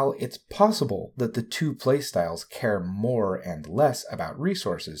 While it's possible that the two playstyles care more and less about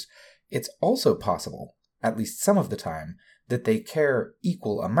resources, it's also possible, at least some of the time, that they care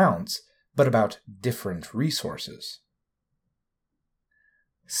equal amounts, but about different resources.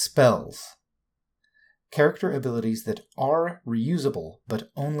 Spells. Character abilities that are reusable,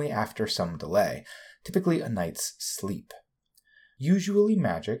 but only after some delay, typically a night's sleep. Usually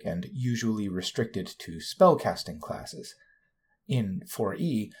magic and usually restricted to spellcasting classes. In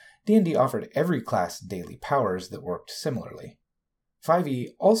 4e, D&D offered every class daily powers that worked similarly. 5e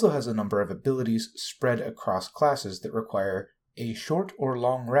also has a number of abilities spread across classes that require a short or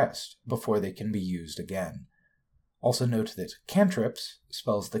long rest before they can be used again. Also note that cantrips,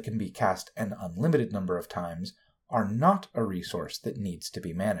 spells that can be cast an unlimited number of times, are not a resource that needs to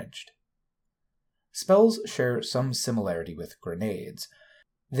be managed. Spells share some similarity with grenades.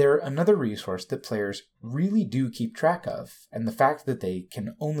 They're another resource that players really do keep track of, and the fact that they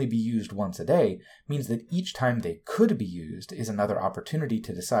can only be used once a day means that each time they could be used is another opportunity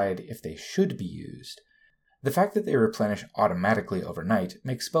to decide if they should be used. The fact that they replenish automatically overnight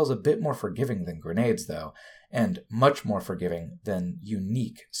makes spells a bit more forgiving than grenades, though, and much more forgiving than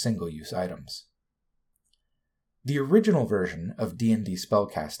unique single-use items. The original version of D&D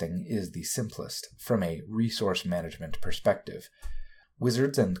spellcasting is the simplest, from a resource management perspective.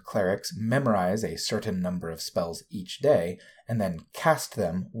 Wizards and clerics memorize a certain number of spells each day, and then cast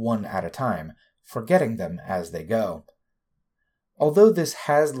them one at a time, forgetting them as they go. Although this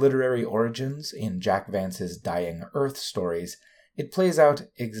has literary origins in Jack Vance's Dying Earth stories, it plays out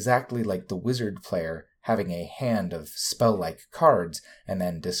exactly like the wizard player having a hand of spell-like cards and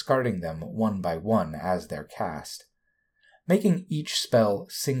then discarding them one by one as they're cast. Making each spell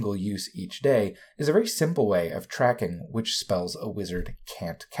single use each day is a very simple way of tracking which spells a wizard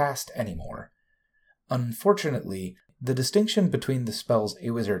can't cast anymore. Unfortunately, the distinction between the spells a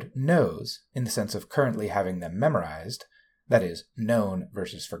wizard knows, in the sense of currently having them memorized, that is, known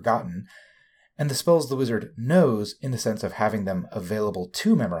versus forgotten, and the spells the wizard knows in the sense of having them available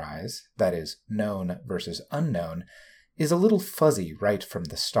to memorize, that is, known versus unknown, is a little fuzzy right from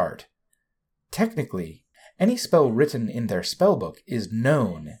the start. Technically, any spell written in their spellbook is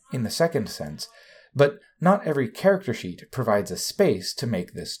known in the second sense, but not every character sheet provides a space to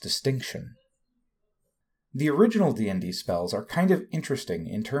make this distinction. The original D&D spells are kind of interesting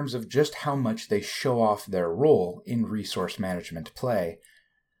in terms of just how much they show off their role in resource management play.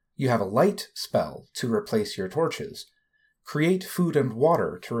 You have a light spell to replace your torches, create food and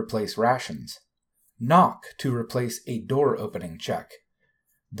water to replace rations, knock to replace a door opening check.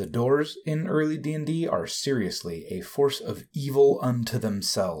 The doors in early D&D are seriously a force of evil unto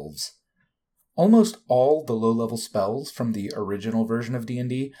themselves. Almost all the low-level spells from the original version of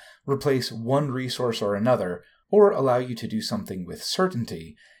D&D replace one resource or another, or allow you to do something with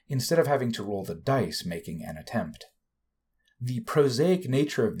certainty, instead of having to roll the dice making an attempt. The prosaic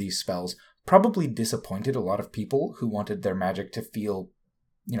nature of these spells probably disappointed a lot of people who wanted their magic to feel,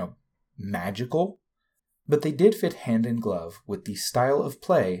 magical, but they did fit hand in glove with the style of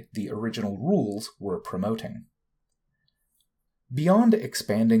play the original rules were promoting. Beyond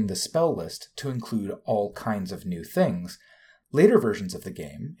expanding the spell list to include all kinds of new things, later versions of the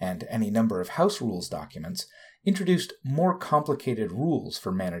game, and any number of house rules documents, introduced more complicated rules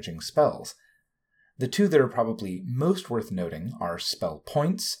for managing spells. The two that are probably most worth noting are spell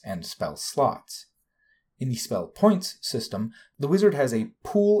points and spell slots. In the spell points system, the wizard has a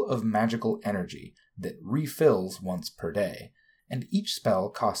pool of magical energy that refills once per day, and each spell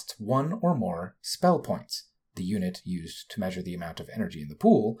costs one or more spell points, the unit used to measure the amount of energy in the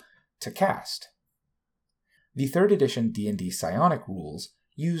pool, to cast. The 3rd edition D&D Psionic rules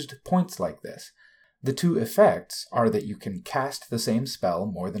used points like this. The two effects are that you can cast the same spell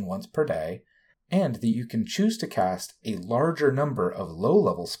more than once per day, and that you can choose to cast a larger number of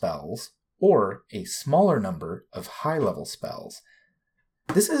low-level spells or a smaller number of high-level spells.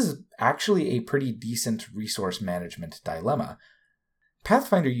 This is actually a pretty decent resource management dilemma.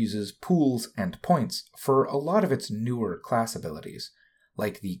 Pathfinder uses pools and points for a lot of its newer class abilities,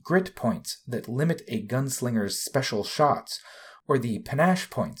 like the grit points that limit a gunslinger's special shots, or the panache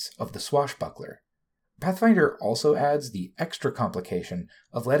points of the swashbuckler. Pathfinder also adds the extra complication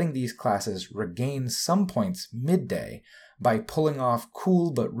of letting these classes regain some points midday by pulling off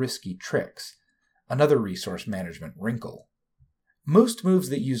cool but risky tricks, another resource management wrinkle. Most moves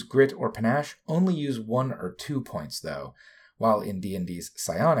that use grit or panache only use 1 or 2 points, though, while in D&D's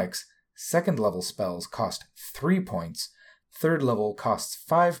Psionics, 2nd level spells cost 3 points, 3rd level costs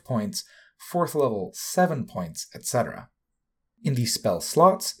 5 points, 4th level 7 points, etc. In the spell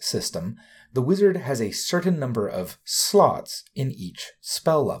slots system, the wizard has a certain number of slots in each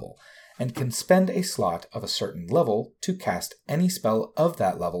spell level, and can spend a slot of a certain level to cast any spell of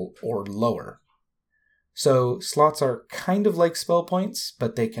that level or lower. So slots are kind of like spell points,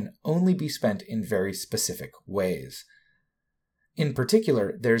 but they can only be spent in very specific ways. In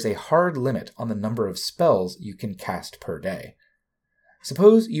particular, there's a hard limit on the number of spells you can cast per day.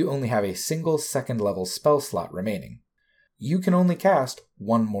 Suppose you only have a single 2nd level spell slot remaining. You can only cast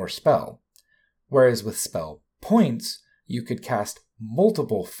 1 more spell, whereas with spell points, you could cast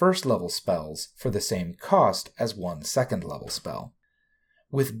multiple 1st level spells for the same cost as 1 2nd level spell.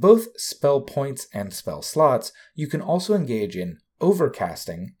 With both spell points and spell slots, you can also engage in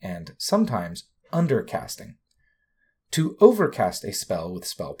overcasting and sometimes undercasting. To overcast a spell with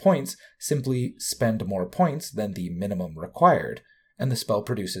spell points, simply spend more points than the minimum required, and the spell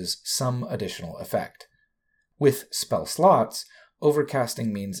produces some additional effect. With spell slots,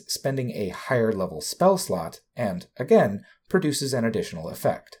 overcasting means spending a higher level spell slot, and, again, produces an additional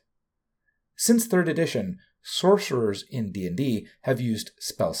effect. Since 3rd edition, sorcerers in D&D have used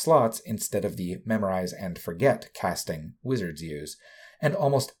spell slots instead of the memorize and forget casting wizards use, and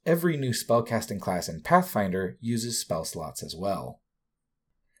almost every new spellcasting class in Pathfinder uses spell slots as well.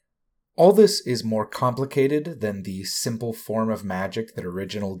 All this is more complicated than the simple form of magic that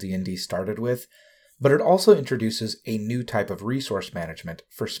original D&D started with, but it also introduces a new type of resource management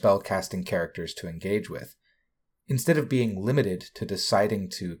for spellcasting characters to engage with. Instead of being limited to deciding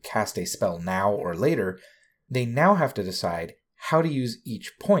to cast a spell now or later, they now have to decide how to use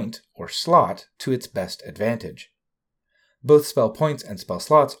each point, or slot, to its best advantage. Both spell points and spell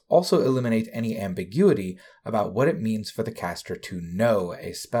slots also eliminate any ambiguity about what it means for the caster to know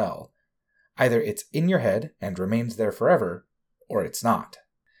a spell. Either it's in your head and remains there forever, or it's not.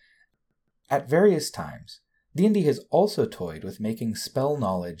 At various times, D&D has also toyed with making spell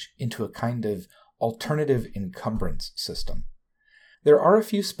knowledge into a kind of alternative encumbrance system. There are a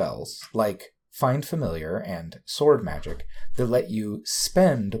few spells, like Find Familiar and Sword Magic, that let you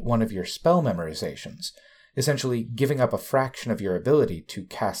spend one of your spell memorizations, essentially giving up a fraction of your ability to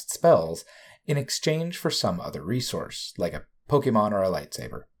cast spells in exchange for some other resource, like a Pokemon or a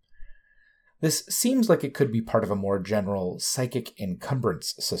lightsaber. This seems like it could be part of a more general psychic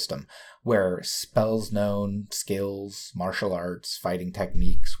encumbrance system, where spells known, skills, martial arts, fighting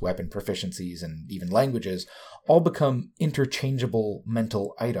techniques, weapon proficiencies, and even languages all become interchangeable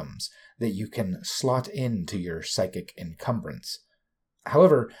mental items that you can slot into your psychic encumbrance.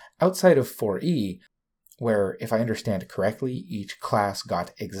 However, outside of 4E, where, if I understand correctly, each class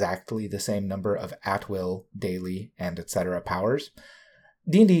got exactly the same number of at-will, daily, and etc. powers,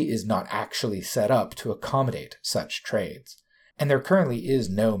 D&D is not actually set up to accommodate such trades, and there currently is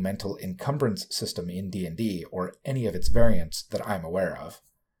no mental encumbrance system in D&D or any of its variants that I'm aware of.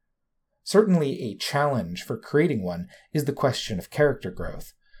 Certainly a challenge for creating one is the question of character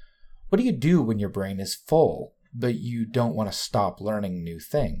growth. What do you do when your brain is full, but you don't want to stop learning new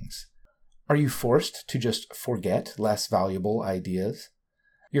things? Are you forced to just forget less valuable ideas?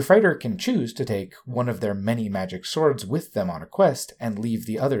 Your fighter can choose to take one of their many magic swords with them on a quest and leave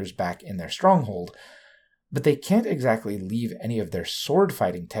the others back in their stronghold, but they can't exactly leave any of their sword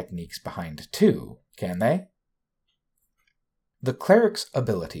fighting techniques behind too, can they? The cleric's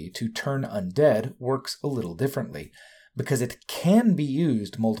ability to turn undead works a little differently, because it can be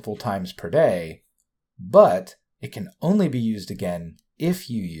used multiple times per day, but it can only be used again if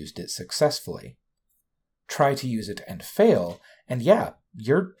you used it successfully. Try to use it and fail, and yeah,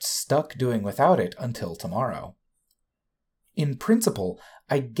 you're stuck doing without it until tomorrow. In principle,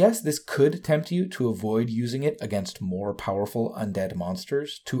 I guess this could tempt you to avoid using it against more powerful undead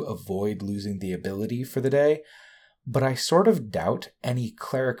monsters to avoid losing the ability for the day, but I sort of doubt any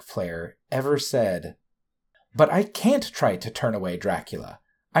cleric player ever said, "But I can't try to turn away Dracula.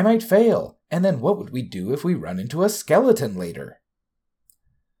 I might fail, and then what would we do if we run into a skeleton later?"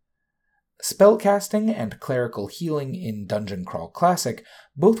 Spellcasting and clerical healing in Dungeon Crawl Classic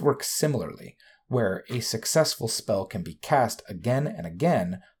both work similarly, where a successful spell can be cast again and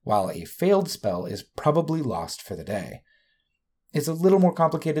again, while a failed spell is probably lost for the day. It's a little more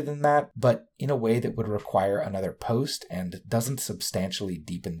complicated than that, but in a way that would require another post and doesn't substantially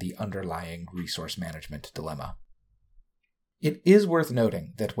deepen the underlying resource management dilemma. It is worth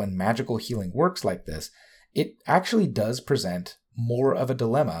noting that when magical healing works like this, it actually does present more of a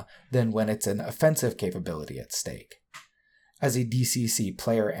dilemma than when it's an offensive capability at stake. As a DCC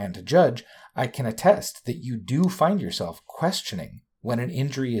player and judge, I can attest that you do find yourself questioning when an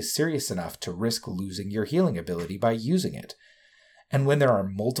injury is serious enough to risk losing your healing ability by using it. And when there are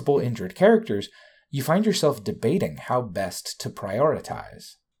multiple injured characters, you find yourself debating how best to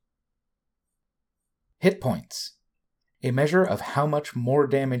prioritize. Hit points. A measure of how much more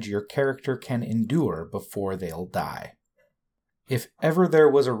damage your character can endure before they'll die. If ever there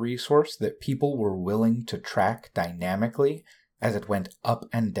was a resource that people were willing to track dynamically as it went up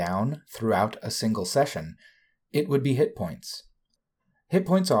and down throughout a single session, it would be hit points. Hit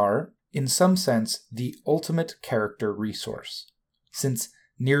points are, in some sense, the ultimate character resource, since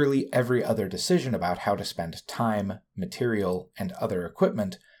nearly every other decision about how to spend time, material, and other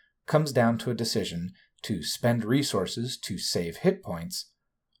equipment comes down to a decision to spend resources to save hit points,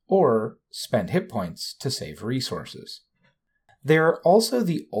 or spend hit points to save resources. They are also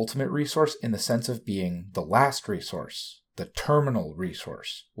the ultimate resource in the sense of being the last resource, the terminal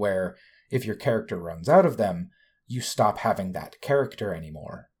resource, where if your character runs out of them, you stop having that character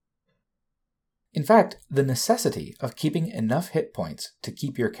anymore. In fact, the necessity of keeping enough hit points to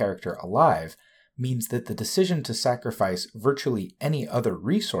keep your character alive means that the decision to sacrifice virtually any other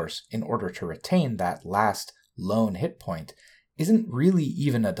resource in order to retain that last lone hit point isn't really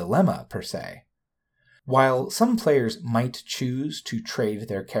even a dilemma per se. While some players might choose to trade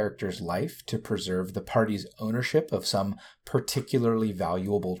their character's life to preserve the party's ownership of some particularly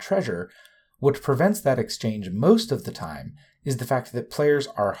valuable treasure, what prevents that exchange most of the time is the fact that players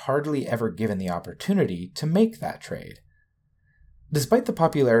are hardly ever given the opportunity to make that trade. Despite the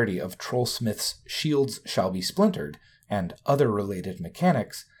popularity of Trollsmith's Shields Shall Be Splintered and other related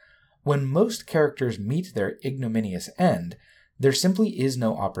mechanics, when most characters meet their ignominious end, there simply is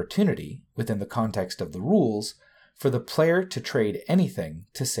no opportunity, within the context of the rules, for the player to trade anything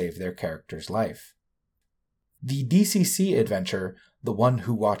to save their character's life. The DCC adventure, The One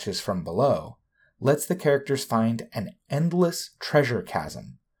Who Watches from Below, lets the characters find an endless treasure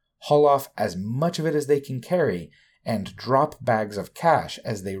chasm, haul off as much of it as they can carry, and drop bags of cash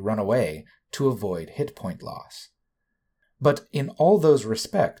as they run away to avoid hit point loss. But in all those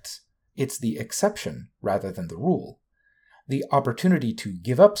respects, it's the exception rather than the rule. The opportunity to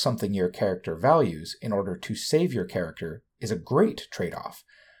give up something your character values in order to save your character is a great trade-off,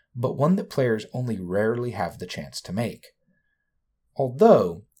 but one that players only rarely have the chance to make.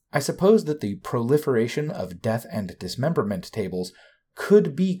 Although, I suppose that the proliferation of death and dismemberment tables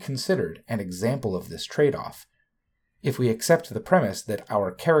could be considered an example of this trade-off. If we accept the premise that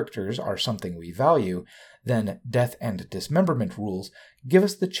our characters are something we value, then death and dismemberment rules give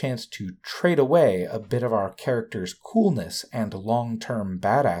us the chance to trade away a bit of our character's coolness and long-term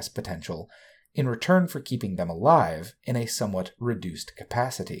badass potential in return for keeping them alive in a somewhat reduced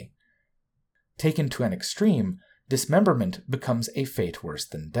capacity. Taken to an extreme, dismemberment becomes a fate worse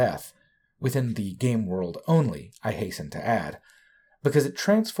than death, within the game world only, I hasten to add, because it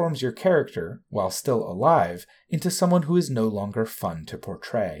transforms your character, while still alive, into someone who is no longer fun to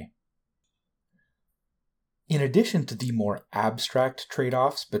portray. In addition to the more abstract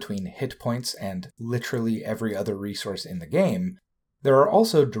trade-offs between hit points and literally every other resource in the game, there are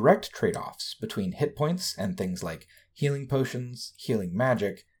also direct trade-offs between hit points and things like healing potions, healing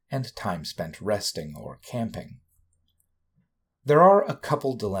magic, and time spent resting or camping. There are a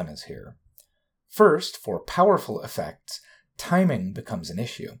couple dilemmas here. First, for powerful effects, timing becomes an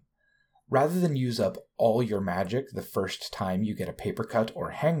issue. Rather than use up all your magic the first time you get a paper cut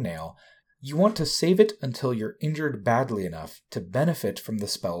or hangnail, you want to save it until you're injured badly enough to benefit from the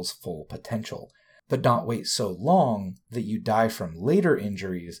spell's full potential, but not wait so long that you die from later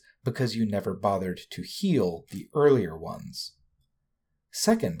injuries because you never bothered to heal the earlier ones.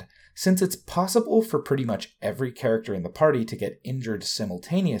 Second, since it's possible for pretty much every character in the party to get injured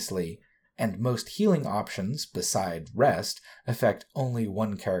simultaneously, and most healing options, beside rest, affect only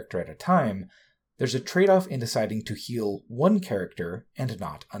one character at a time, there's a trade-off in deciding to heal one character and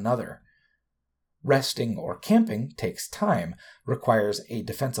not another. Resting or camping takes time, requires a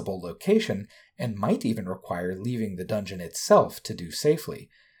defensible location, and might even require leaving the dungeon itself to do safely,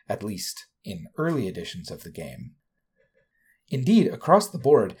 at least in early editions of the game. Indeed, across the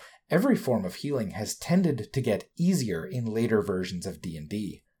board, every form of healing has tended to get easier in later versions of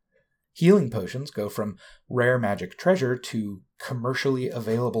D&D. Healing potions go from rare magic treasure to commercially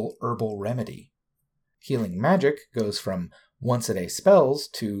available herbal remedy. Healing magic goes from once-a-day spells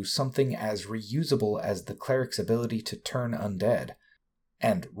to something as reusable as the cleric's ability to turn undead.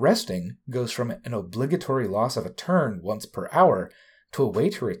 And resting goes from an obligatory loss of a turn once per hour to a way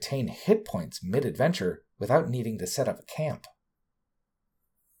to retain hit points mid-adventure without needing to set up a camp.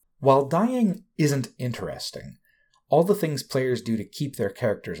 While dying isn't interesting, all the things players do to keep their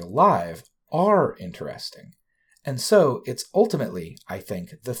characters alive are interesting. And so it's ultimately, I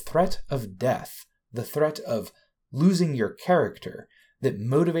think, the threat of death, the threat of losing your character, that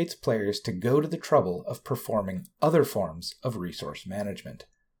motivates players to go to the trouble of performing other forms of resource management.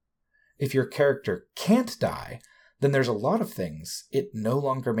 If your character can't die, then there's a lot of things it no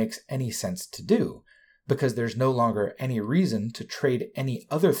longer makes any sense to do, because there's no longer any reason to trade any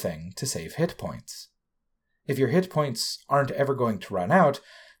other thing to save hit points. If your hit points aren't ever going to run out,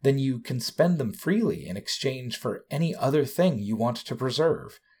 then you can spend them freely in exchange for any other thing you want to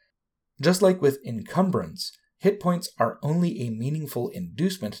preserve. Just like with encumbrance, hit points are only a meaningful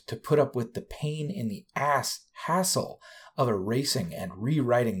inducement to put up with the pain in the ass hassle of erasing and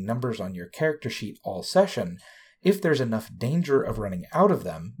rewriting numbers on your character sheet all session if there's enough danger of running out of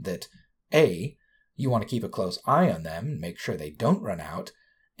them that A, you want to keep a close eye on them and make sure they don't run out,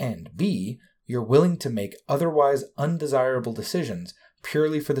 and B, you're willing to make otherwise undesirable decisions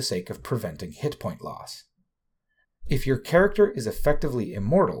purely for the sake of preventing hit point loss. If your character is effectively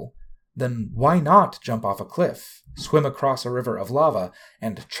immortal, then why not jump off a cliff, swim across a river of lava,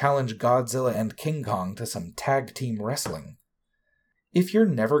 and challenge Godzilla and King Kong to some tag team wrestling? If you're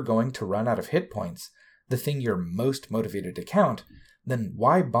never going to run out of hit points, the thing you're most motivated to count, then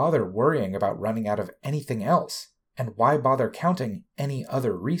why bother worrying about running out of anything else? And why bother counting any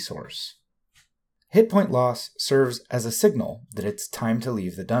other resource? Hit point loss serves as a signal that it's time to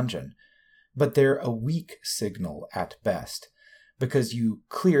leave the dungeon, but they're a weak signal at best, because you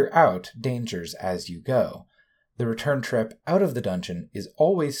clear out dangers as you go. The return trip out of the dungeon is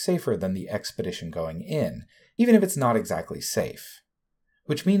always safer than the expedition going in, even if it's not exactly safe.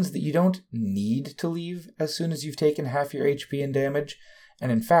 Which means that you don't need to leave as soon as you've taken half your HP and damage,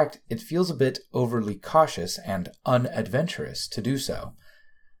 and in fact, it feels a bit overly cautious and unadventurous to do so.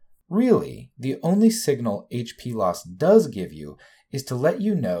 Really, the only signal HP loss does give you is to let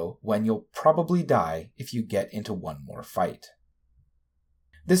you know when you'll probably die if you get into one more fight.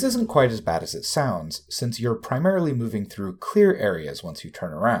 This isn't quite as bad as it sounds, since you're primarily moving through clear areas once you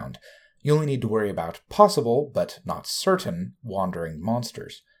turn around. You only need to worry about possible, but not certain, wandering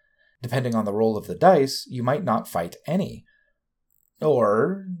monsters. Depending on the roll of the dice, you might not fight any.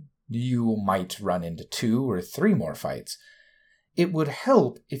 Or you might run into 2 or 3 more fights. It would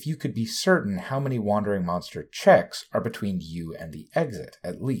help if you could be certain how many wandering monster checks are between you and the exit,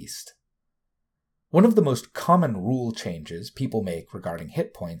 at least. One of the most common rule changes people make regarding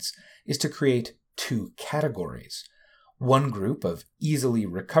hit points is to create 2 categories. One group of easily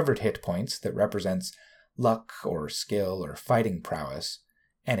recovered hit points that represents luck or skill or fighting prowess,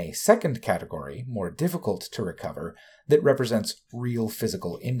 and a second category, more difficult to recover, that represents real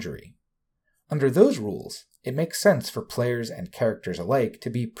physical injury. Under those rules, it makes sense for players and characters alike to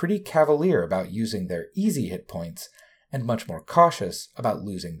be pretty cavalier about using their easy hit points and much more cautious about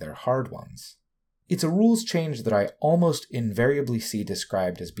losing their hard ones. It's a rules change that I almost invariably see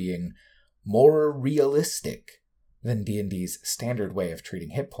described as being more realistic than D&D's standard way of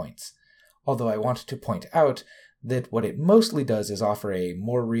treating hit points, although I want to point out that what it mostly does is offer a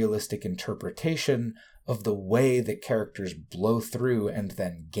more realistic interpretation of the way that characters blow through and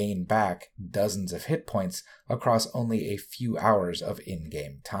then gain back dozens of hit points across only a few hours of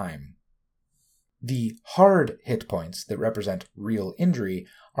in-game time. The hard hit points that represent real injury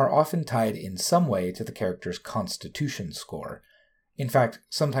are often tied in some way to the character's Constitution score. In fact,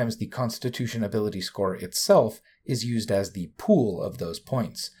 sometimes the Constitution ability score itself is used as the pool of those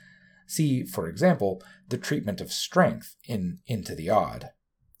points. See, for example, the treatment of strength in Into the Odd.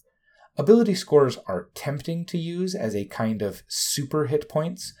 Ability scores are tempting to use as a kind of super hit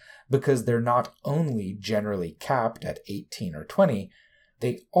points because they're not only generally capped at 18 or 20,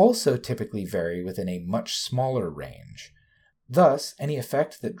 they also typically vary within a much smaller range. Thus, any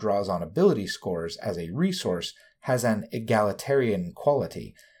effect that draws on ability scores as a resource has an egalitarian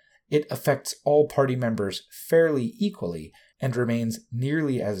quality. It affects all party members fairly equally and remains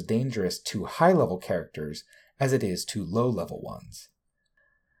nearly as dangerous to high-level characters as it is to low-level ones.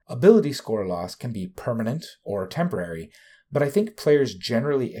 Ability score loss can be permanent or temporary, but I think players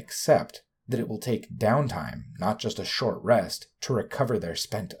generally accept that it will take downtime, not just a short rest, to recover their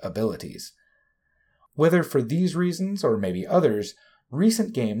spent abilities. Whether for these reasons or maybe others,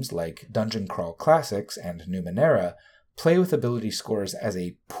 recent games like Dungeon Crawl Classics and Numenera play with ability scores as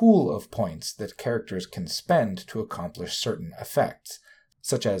a pool of points that characters can spend to accomplish certain effects,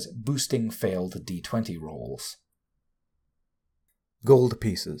 such as boosting failed D20 rolls. Gold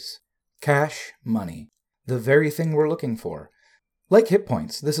pieces. Cash, money. The very thing we're looking for. Like hit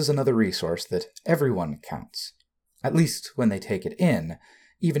points, this is another resource that everyone counts. At least when they take it in,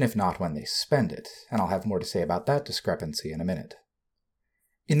 even if not when they spend it, and I'll have more to say about that discrepancy in a minute.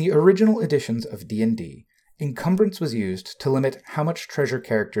 In the original editions of D&D, encumbrance was used to limit how much treasure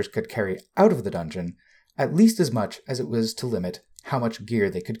characters could carry out of the dungeon, at least as much as it was to limit how much gear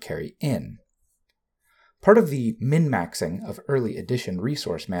they could carry in. Part of the min-maxing of early edition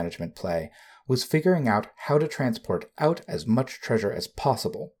resource management play was figuring out how to transport out as much treasure as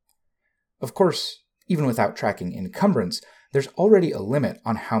possible. Of course, even without tracking encumbrance, there's already a limit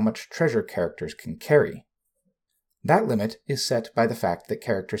on how much treasure characters can carry. That limit is set by the fact that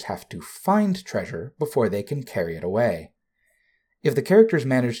characters have to find treasure before they can carry it away. If the characters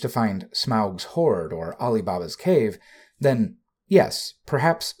manage to find Smaug's hoard or Alibaba's cave, then yes,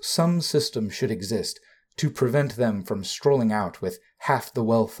 perhaps some system should exist to prevent them from strolling out with half the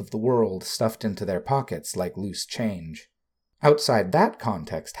wealth of the world stuffed into their pockets like loose change. Outside that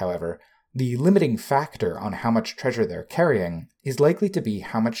context, however, the limiting factor on how much treasure they're carrying is likely to be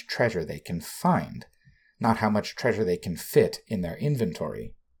how much treasure they can find, not how much treasure they can fit in their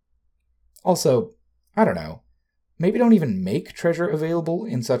inventory. Also, I don't know, maybe don't even make treasure available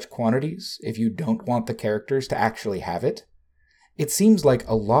in such quantities if you don't want the characters to actually have it. It seems like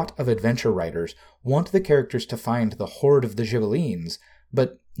a lot of adventure writers want the characters to find the hoard of the Ghibellines,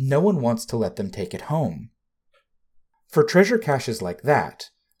 but no one wants to let them take it home. For treasure caches like that,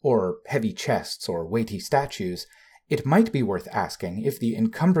 or heavy chests or weighty statues, it might be worth asking if the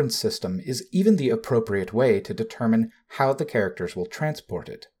encumbrance system is even the appropriate way to determine how the characters will transport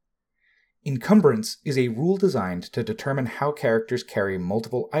it. Encumbrance is a rule designed to determine how characters carry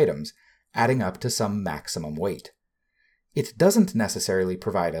multiple items, adding up to some maximum weight. It doesn't necessarily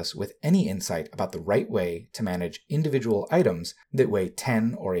provide us with any insight about the right way to manage individual items that weigh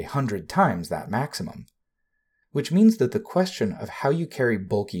 10 or 100 times that maximum. which means that the question of how you carry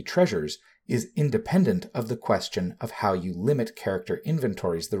bulky treasures is independent of the question of how you limit character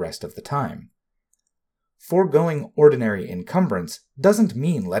inventories the rest of the time. Foregoing ordinary encumbrance doesn't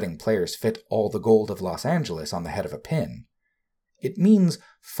mean letting players fit all the gold of Los Angeles on the head of a pin. It means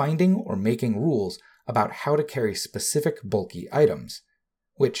finding or making rules about how to carry specific bulky items,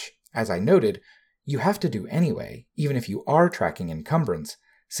 which, as I noted, you have to do anyway, even if you are tracking encumbrance,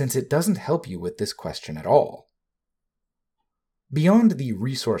 since it doesn't help you with this question at all. Beyond the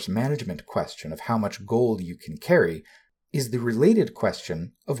resource management question of how much gold you can carry is the related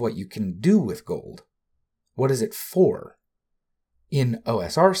question of what you can do with gold. What is it for? In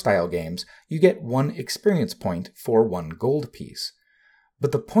OSR-style games, you get 1 experience point for 1 gold piece.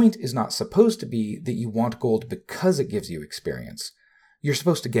 But the point is not supposed to be that you want gold because it gives you experience. You're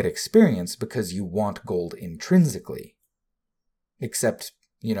supposed to get experience because you want gold intrinsically. Except,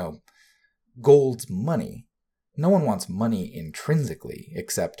 gold's money. No one wants money intrinsically,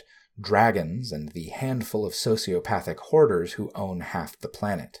 except dragons and the handful of sociopathic hoarders who own half the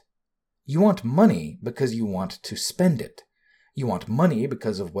planet. You want money because you want to spend it. You want money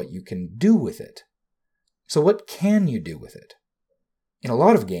because of what you can do with it. So what can you do with it? In a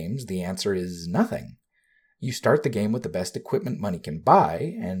lot of games, the answer is nothing. You start the game with the best equipment money can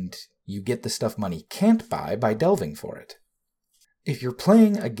buy, and you get the stuff money can't buy by delving for it. If you're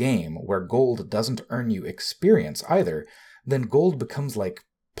playing a game where gold doesn't earn you experience either, then gold becomes like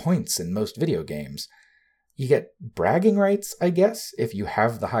points in most video games. You get bragging rights, I guess, if you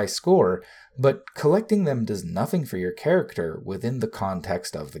have the high score, but collecting them does nothing for your character within the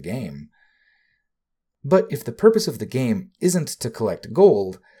context of the game. But if the purpose of the game isn't to collect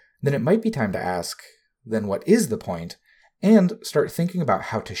gold, then it might be time to ask, then what is the point, and start thinking about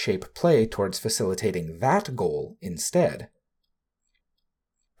how to shape play towards facilitating that goal instead.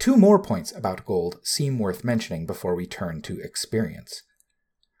 2 more points about gold seem worth mentioning before we turn to experience.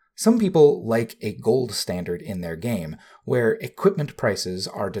 Some people like a gold standard in their game, where equipment prices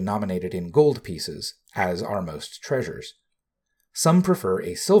are denominated in gold pieces, as are most treasures. Some prefer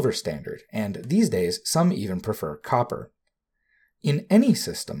a silver standard, and these days some even prefer copper. In any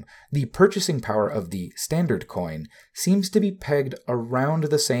system, the purchasing power of the standard coin seems to be pegged around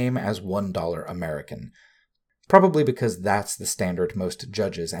the same as $1 American, probably because that's the standard most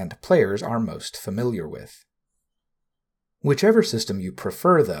judges and players are most familiar with. Whichever system you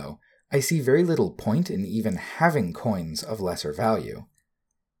prefer, though, I see very little point in even having coins of lesser value.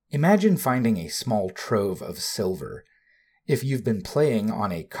 Imagine finding a small trove of silver. If you've been playing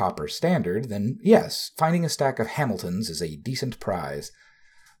on a copper standard, then yes, finding a stack of Hamiltons is a decent prize.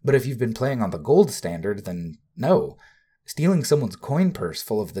 But if you've been playing on the gold standard, then no. Stealing someone's coin purse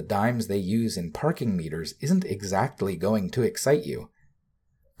full of the dimes they use in parking meters isn't exactly going to excite you.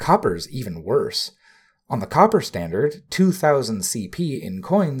 Copper's even worse. On the copper standard, 2,000 CP in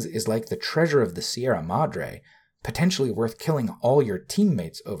coins is like the treasure of the Sierra Madre, potentially worth killing all your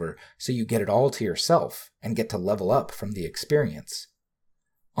teammates over so you get it all to yourself and get to level up from the experience.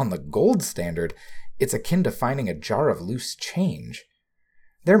 On the gold standard, it's akin to finding a jar of loose change.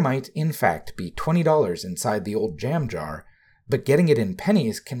 There might, in fact, be $20 inside the old jam jar, but getting it in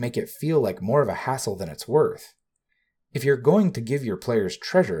pennies can make it feel like more of a hassle than it's worth. If you're going to give your players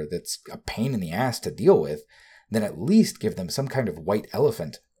treasure that's a pain in the ass to deal with, then at least give them some kind of white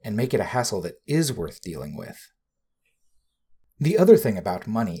elephant and make it a hassle that is worth dealing with. The other thing about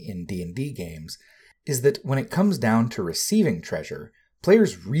money in D&D games is that when it comes down to receiving treasure,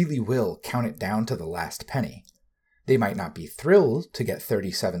 players really will count it down to the last penny. They might not be thrilled to get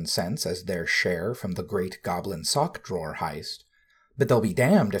 37 cents as their share from the Great Goblin Sock Drawer heist, but they'll be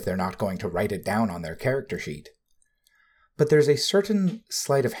damned if they're not going to write it down on their character sheet. But there's a certain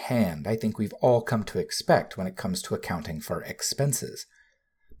sleight of hand I think we've all come to expect when it comes to accounting for expenses.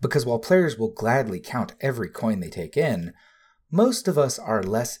 Because while players will gladly count every coin they take in, most of us are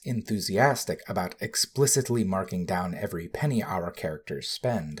less enthusiastic about explicitly marking down every penny our characters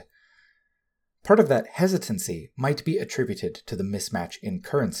spend. Part of that hesitancy might be attributed to the mismatch in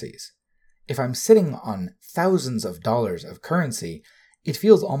currencies. If I'm sitting on thousands of dollars of currency, it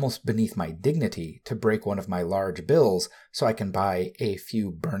feels almost beneath my dignity to break one of my large bills so I can buy a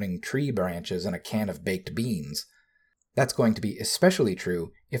few burning tree branches and a can of baked beans. That's going to be especially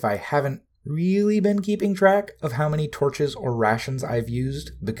true if I haven't really been keeping track of how many torches or rations I've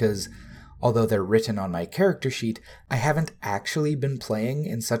used, because although they're written on my character sheet, I haven't actually been playing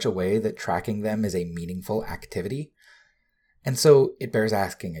in such a way that tracking them is a meaningful activity. And so it bears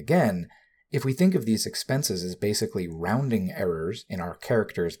asking again, if we think of these expenses as basically rounding errors in our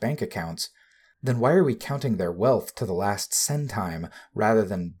characters' bank accounts, then why are we counting their wealth to the last centime rather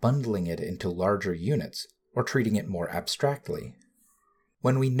than bundling it into larger units, or treating it more abstractly.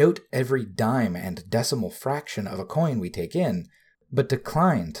 When we note every dime and decimal fraction of a coin we take in, but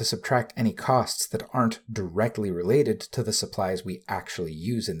decline to subtract any costs that aren't directly related to the supplies we actually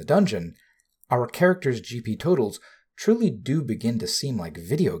use in the dungeon, our character's GP totals truly do begin to seem like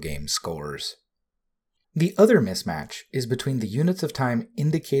video game scores. The other mismatch is between the units of time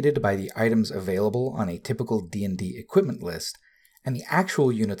indicated by the items available on a typical D&D equipment list and the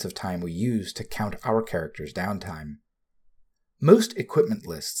actual units of time we use to count our character's downtime. Most equipment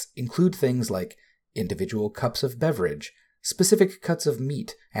lists include things like individual cups of beverage, specific cuts of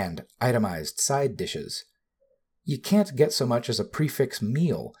meat, and itemized side dishes. You can't get so much as a prefix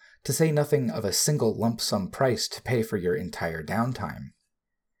meal, to say nothing of a single lump sum price to pay for your entire downtime.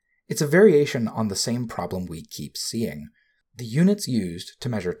 It's a variation on the same problem we keep seeing. The units used to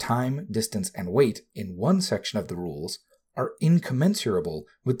measure time, distance, and weight in one section of the rules are incommensurable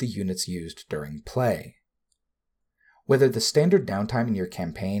with the units used during play. Whether the standard downtime in your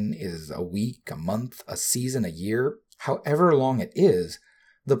campaign is a week, a month, a season, a year, however long it is,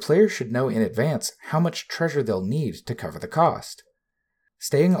 the player should know in advance how much treasure they'll need to cover the cost.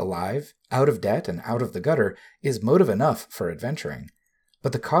 Staying alive, out of debt, and out of the gutter is motive enough for adventuring,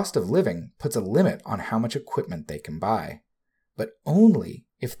 but the cost of living puts a limit on how much equipment they can buy, but only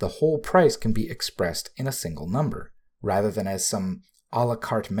if the whole price can be expressed in a single number, rather than as some a la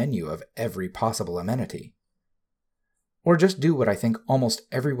carte menu of every possible amenity. Or just do what I think almost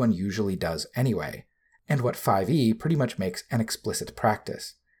everyone usually does anyway, and what 5e pretty much makes an explicit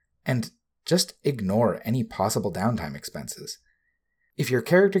practice, and just ignore any possible downtime expenses. If your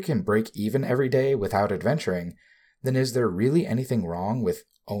character can break even every day without adventuring, then is there really anything wrong with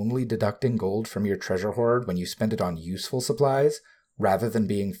only deducting gold from your treasure hoard when you spend it on useful supplies, rather than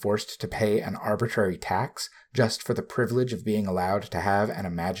being forced to pay an arbitrary tax just for the privilege of being allowed to have an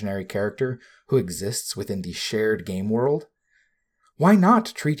imaginary character who exists within the shared game world? Why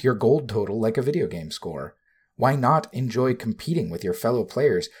not treat your gold total like a video game score? Why not enjoy competing with your fellow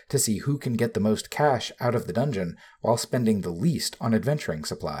players to see who can get the most cash out of the dungeon while spending the least on adventuring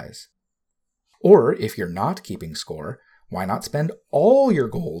supplies? Or, if you're not keeping score, why not spend all your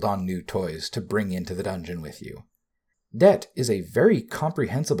gold on new toys to bring into the dungeon with you? Debt is a very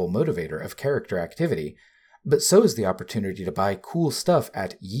comprehensible motivator of character activity, but so is the opportunity to buy cool stuff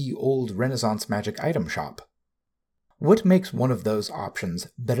at ye old Renaissance magic item shop. What makes one of those options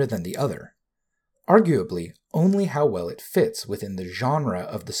better than the other? Arguably, only how well it fits within the genre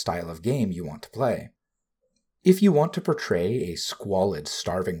of the style of game you want to play. If you want to portray a squalid,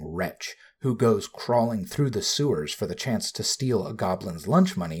 starving wretch who goes crawling through the sewers for the chance to steal a goblin's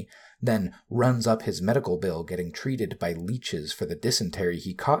lunch money, then runs up his medical bill getting treated by leeches for the dysentery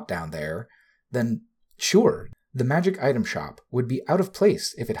he caught down there, then sure, the magic item shop would be out of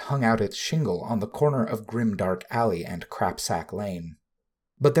place if it hung out its shingle on the corner of Grimdark Alley and Crapsack Lane.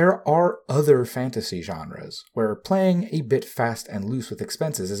 But there are other fantasy genres where playing a bit fast and loose with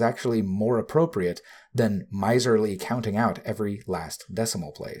expenses is actually more appropriate than miserly counting out every last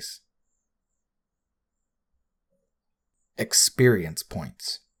decimal place. Experience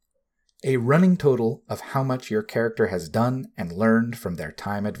points. A running total of how much your character has done and learned from their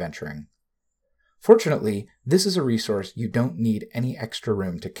time adventuring. Fortunately, this is a resource you don't need any extra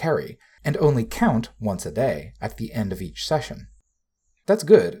room to carry, and only count once a day at the end of each session. That's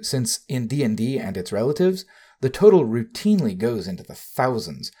good, since in D&D and its relatives, the total routinely goes into the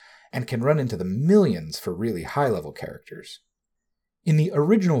thousands, and can run into the millions for really high-level characters. In the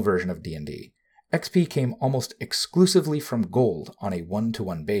original version of D&D, XP came almost exclusively from gold on a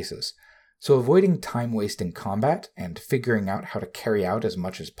one-to-one basis, so avoiding time-wasting combat and figuring out how to carry out as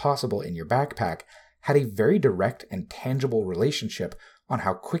much as possible in your backpack had a very direct and tangible relationship on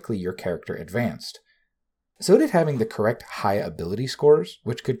how quickly your character advanced. So did having the correct high ability scores,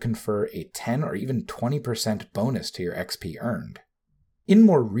 which could confer a 10 or even 20% bonus to your XP earned. In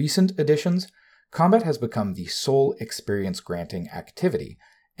more recent editions, combat has become the sole experience-granting activity,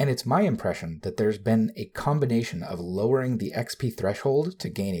 and it's my impression that there's been a combination of lowering the XP threshold to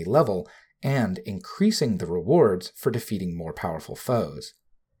gain a level and increasing the rewards for defeating more powerful foes.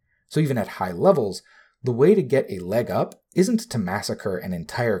 So even at high levels, the way to get a leg up isn't to massacre an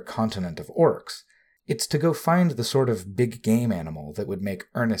entire continent of orcs. It's to go find the sort of big game animal that would make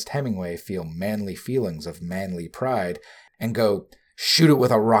Ernest Hemingway feel manly feelings of manly pride and go shoot it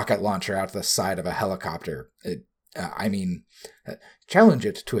with a rocket launcher out the side of a helicopter. Challenge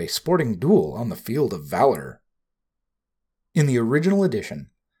it to a sporting duel on the field of valor. In the original edition,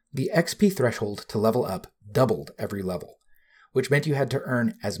 the XP threshold to level up doubled every level, which meant you had to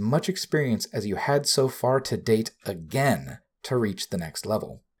earn as much experience as you had so far to date again to reach the next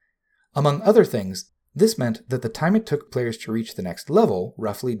level. Among other things, This meant that the time it took players to reach the next level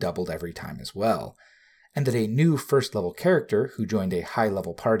roughly doubled every time as well, and that a new first-level character who joined a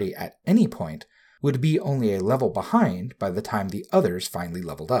high-level party at any point would be only a level behind by the time the others finally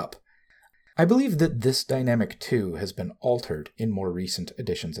leveled up. I believe that this dynamic too has been altered in more recent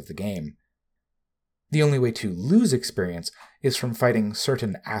editions of the game. The only way to lose experience is from fighting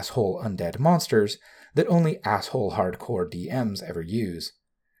certain asshole undead monsters that only asshole hardcore DMs ever use.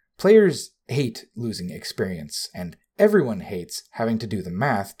 Players hate losing experience, and everyone hates having to do the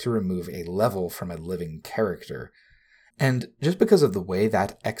math to remove a level from a living character. And just because of the way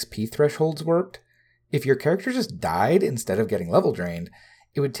that XP thresholds worked, if your character just died instead of getting level drained,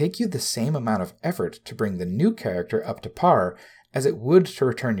 it would take you the same amount of effort to bring the new character up to par as it would to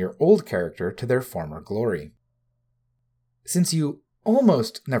return your old character to their former glory. Since you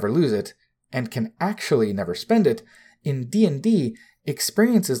almost never lose it, and can actually never spend it, in D&D,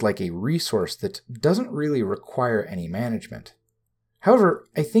 experience is like a resource that doesn't really require any management. However,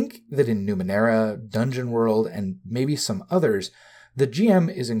 I think that in Numenera, Dungeon World, and maybe some others, the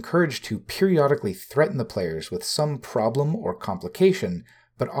GM is encouraged to periodically threaten the players with some problem or complication,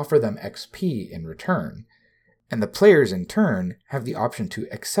 but offer them XP in return. And the players, in turn, have the option to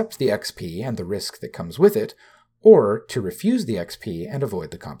accept the XP and the risk that comes with it, or to refuse the XP and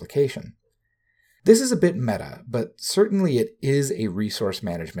avoid the complication. This is a bit meta, but certainly it is a resource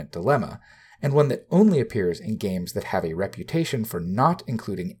management dilemma, and one that only appears in games that have a reputation for not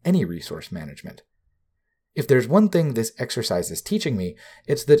including any resource management. If there's one thing this exercise is teaching me,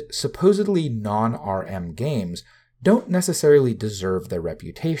 it's that supposedly non-RM games don't necessarily deserve their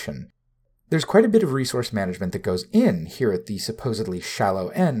reputation. There's quite a bit of resource management that goes in here at the supposedly shallow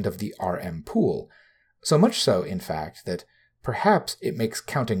end of the RM pool, so much so, in fact, that perhaps it makes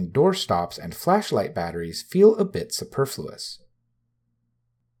counting doorstops and flashlight batteries feel a bit superfluous.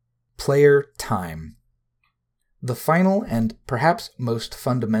 Player time. The final and perhaps most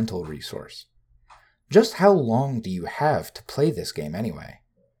fundamental resource. Just how long do you have to play this game anyway?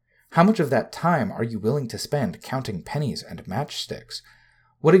 How much of that time are you willing to spend counting pennies and matchsticks?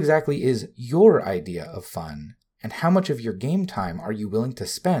 What exactly is your idea of fun, and how much of your game time are you willing to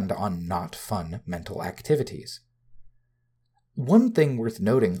spend on not fun mental activities? One thing worth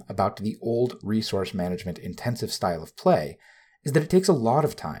noting about the old resource management intensive style of play is that it takes a lot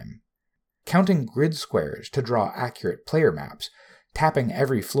of time. Counting grid squares to draw accurate player maps, tapping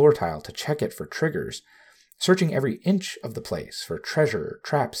every floor tile to check it for triggers, searching every inch of the place for treasure,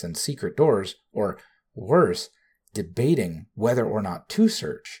 traps, and secret doors, or, worse, debating whether or not to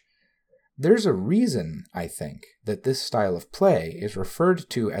search. There's a reason, I think, that this style of play is referred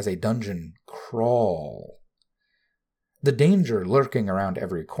to as a dungeon crawl. The danger lurking around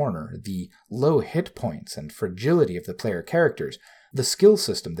every corner, the low hit points and fragility of the player characters, the skill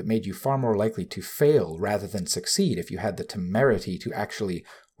system that made you far more likely to fail rather than succeed if you had the temerity to actually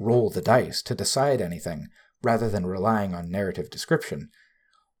roll the dice to decide anything, rather than relying on narrative description.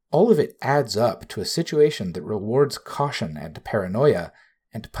 All of it adds up to a situation that rewards caution and paranoia,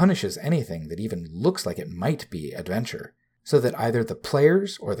 and punishes anything that even looks like it might be adventure, so that either the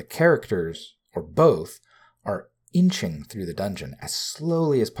players or the characters, or both, are inching through the dungeon as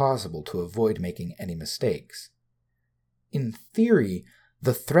slowly as possible to avoid making any mistakes. In theory,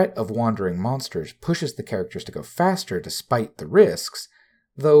 the threat of wandering monsters pushes the characters to go faster despite the risks,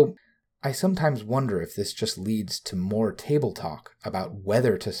 though I sometimes wonder if this just leads to more table talk about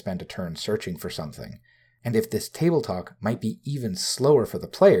whether to spend a turn searching for something, and if this table talk might be even slower for the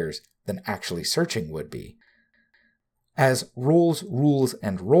players than actually searching would be. As Rolls, Rules,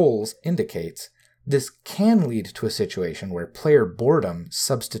 and Rolls indicates, this can lead to a situation where player boredom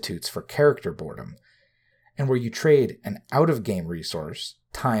substitutes for character boredom, and where you trade an out-of-game resource,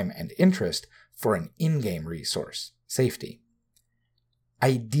 time and interest, for an in-game resource, safety.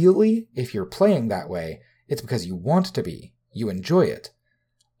 Ideally, if you're playing that way, it's because you want to be, you enjoy it,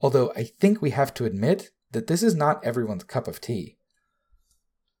 although I think we have to admit that this is not everyone's cup of tea.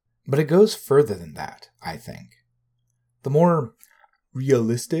 But it goes further than that, I think. The more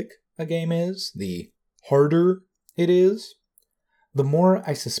realistic a game is, the harder it is, the more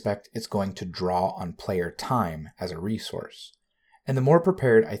I suspect it's going to draw on player time as a resource, and the more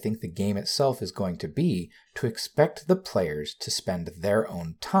prepared I think the game itself is going to be to expect the players to spend their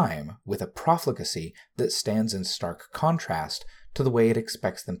own time with a profligacy that stands in stark contrast to the way it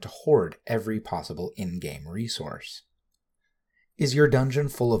expects them to hoard every possible in-game resource. Is your dungeon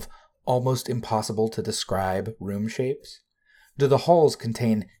full of almost impossible to describe room shapes? Do the halls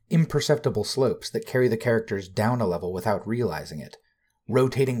contain imperceptible slopes that carry the characters down a level without realizing it?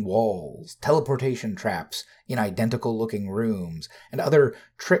 rotating walls, teleportation traps in identical-looking rooms, and other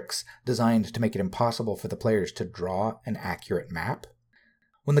tricks designed to make it impossible for the players to draw an accurate map?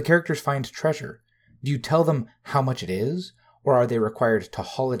 When the characters find treasure, do you tell them how much it is, or are they required to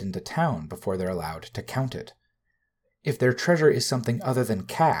haul it into town before they're allowed to count it? If their treasure is something other than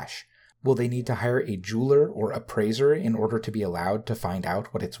cash, will they need to hire a jeweler or appraiser in order to be allowed to find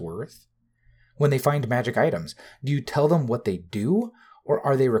out what it's worth? When they find magic items, do you tell them what they do, or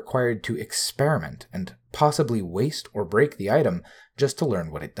are they required to experiment and possibly waste or break the item just to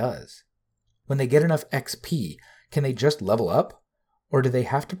learn what it does? When they get enough XP, can they just level up, or do they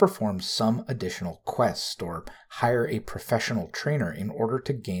have to perform some additional quest or hire a professional trainer in order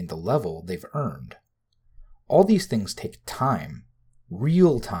to gain the level they've earned? All these things take time,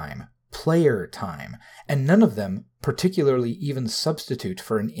 real time, player time, and none of them particularly even substitute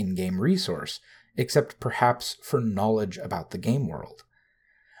for an in-game resource, except perhaps for knowledge about the game world.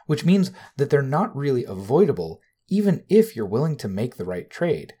 Which means that they're not really avoidable even if you're willing to make the right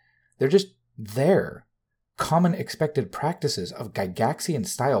trade. They're just there. Common expected practices of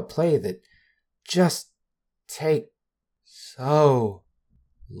Gygaxian-style play that just take so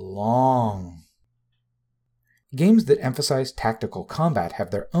long. Games that emphasize tactical combat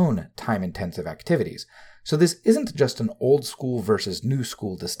have their own time-intensive activities, so this isn't just an old-school versus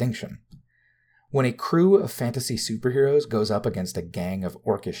new-school distinction. When a crew of fantasy superheroes goes up against a gang of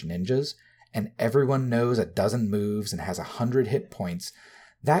orcish ninjas, and everyone knows a dozen moves and has 100 hit points,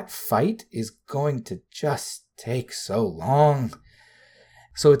 that fight is going to just take so long.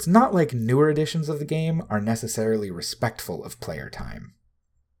 So it's not like newer editions of the game are necessarily respectful of player time.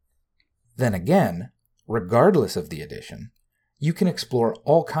 Then again, regardless of the edition, you can explore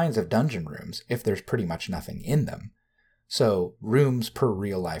all kinds of dungeon rooms if there's pretty much nothing in them. So rooms per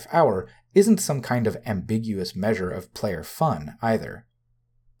real-life hour isn't some kind of ambiguous measure of player fun either.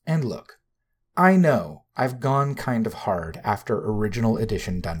 And look, I know I've gone kind of hard after original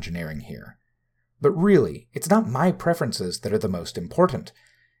edition dungeoneering here. But really, it's not my preferences that are the most important.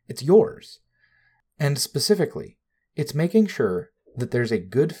 It's yours. And specifically, it's making sure that there's a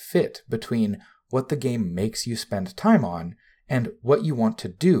good fit between what the game makes you spend time on and what you want to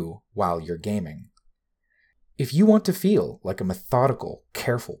do while you're gaming. If you want to feel like a methodical,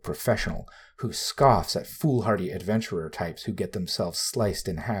 careful professional who scoffs at foolhardy adventurer types who get themselves sliced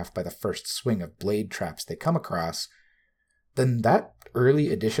in half by the first swing of blade traps they come across, then that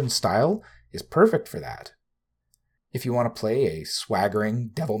early edition style is perfect for that. If you want to play a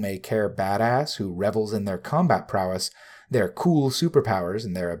swaggering, devil-may-care badass who revels in their combat prowess, their cool superpowers,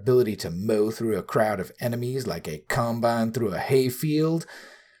 and their ability to mow through a crowd of enemies like a combine through a hayfield,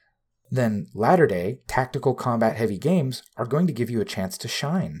 then latter-day, tactical combat-heavy games are going to give you a chance to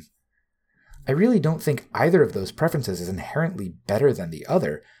shine. I really don't think either of those preferences is inherently better than the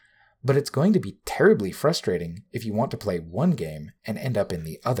other, but it's going to be terribly frustrating if you want to play one game and end up in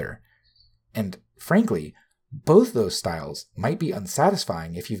the other. And frankly, both those styles might be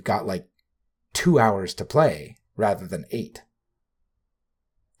unsatisfying if you've got 2 hours to play rather than 8.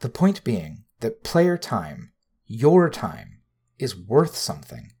 The point being that player time, your time, is worth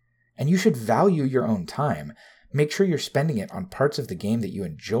something, and you should value your own time. Make sure you're spending it on parts of the game that you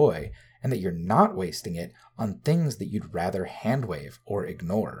enjoy, and that you're not wasting it on things that you'd rather handwave or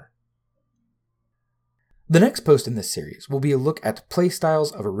ignore. The next post in this series will be a look at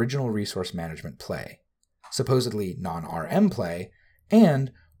playstyles of original resource management play, supposedly non-RM play,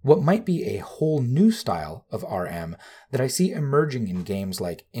 and what might be a whole new style of RM that I see emerging in games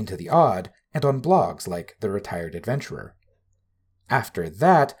like Into the Odd and on blogs like The Retired Adventurer. After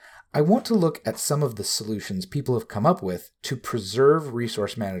that, I want to look at some of the solutions people have come up with to preserve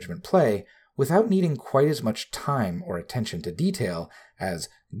resource management play without needing quite as much time or attention to detail as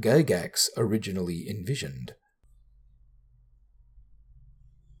Gygax originally envisioned.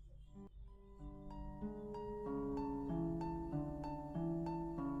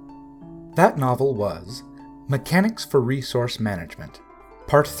 That novel was Mechanics for Resource Management,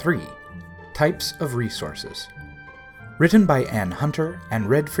 Part 3, Types of Resources. Written by Ann Hunter and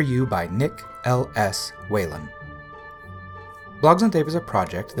read for you by Nick L.S. Whalen. Blogs on Tape is a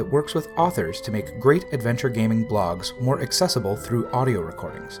project that works with authors to make great adventure gaming blogs more accessible through audio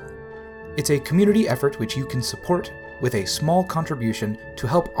recordings. It's a community effort which you can support with a small contribution to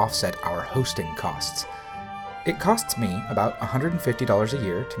help offset our hosting costs. It costs me about $150 a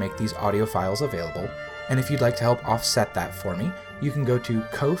year to make these audio files available, and if you'd like to help offset that for me, you can go to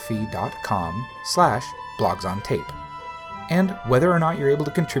ko-fi.com/blogsontape. And whether or not you're able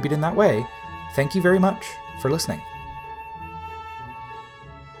to contribute in that way, thank you very much for listening.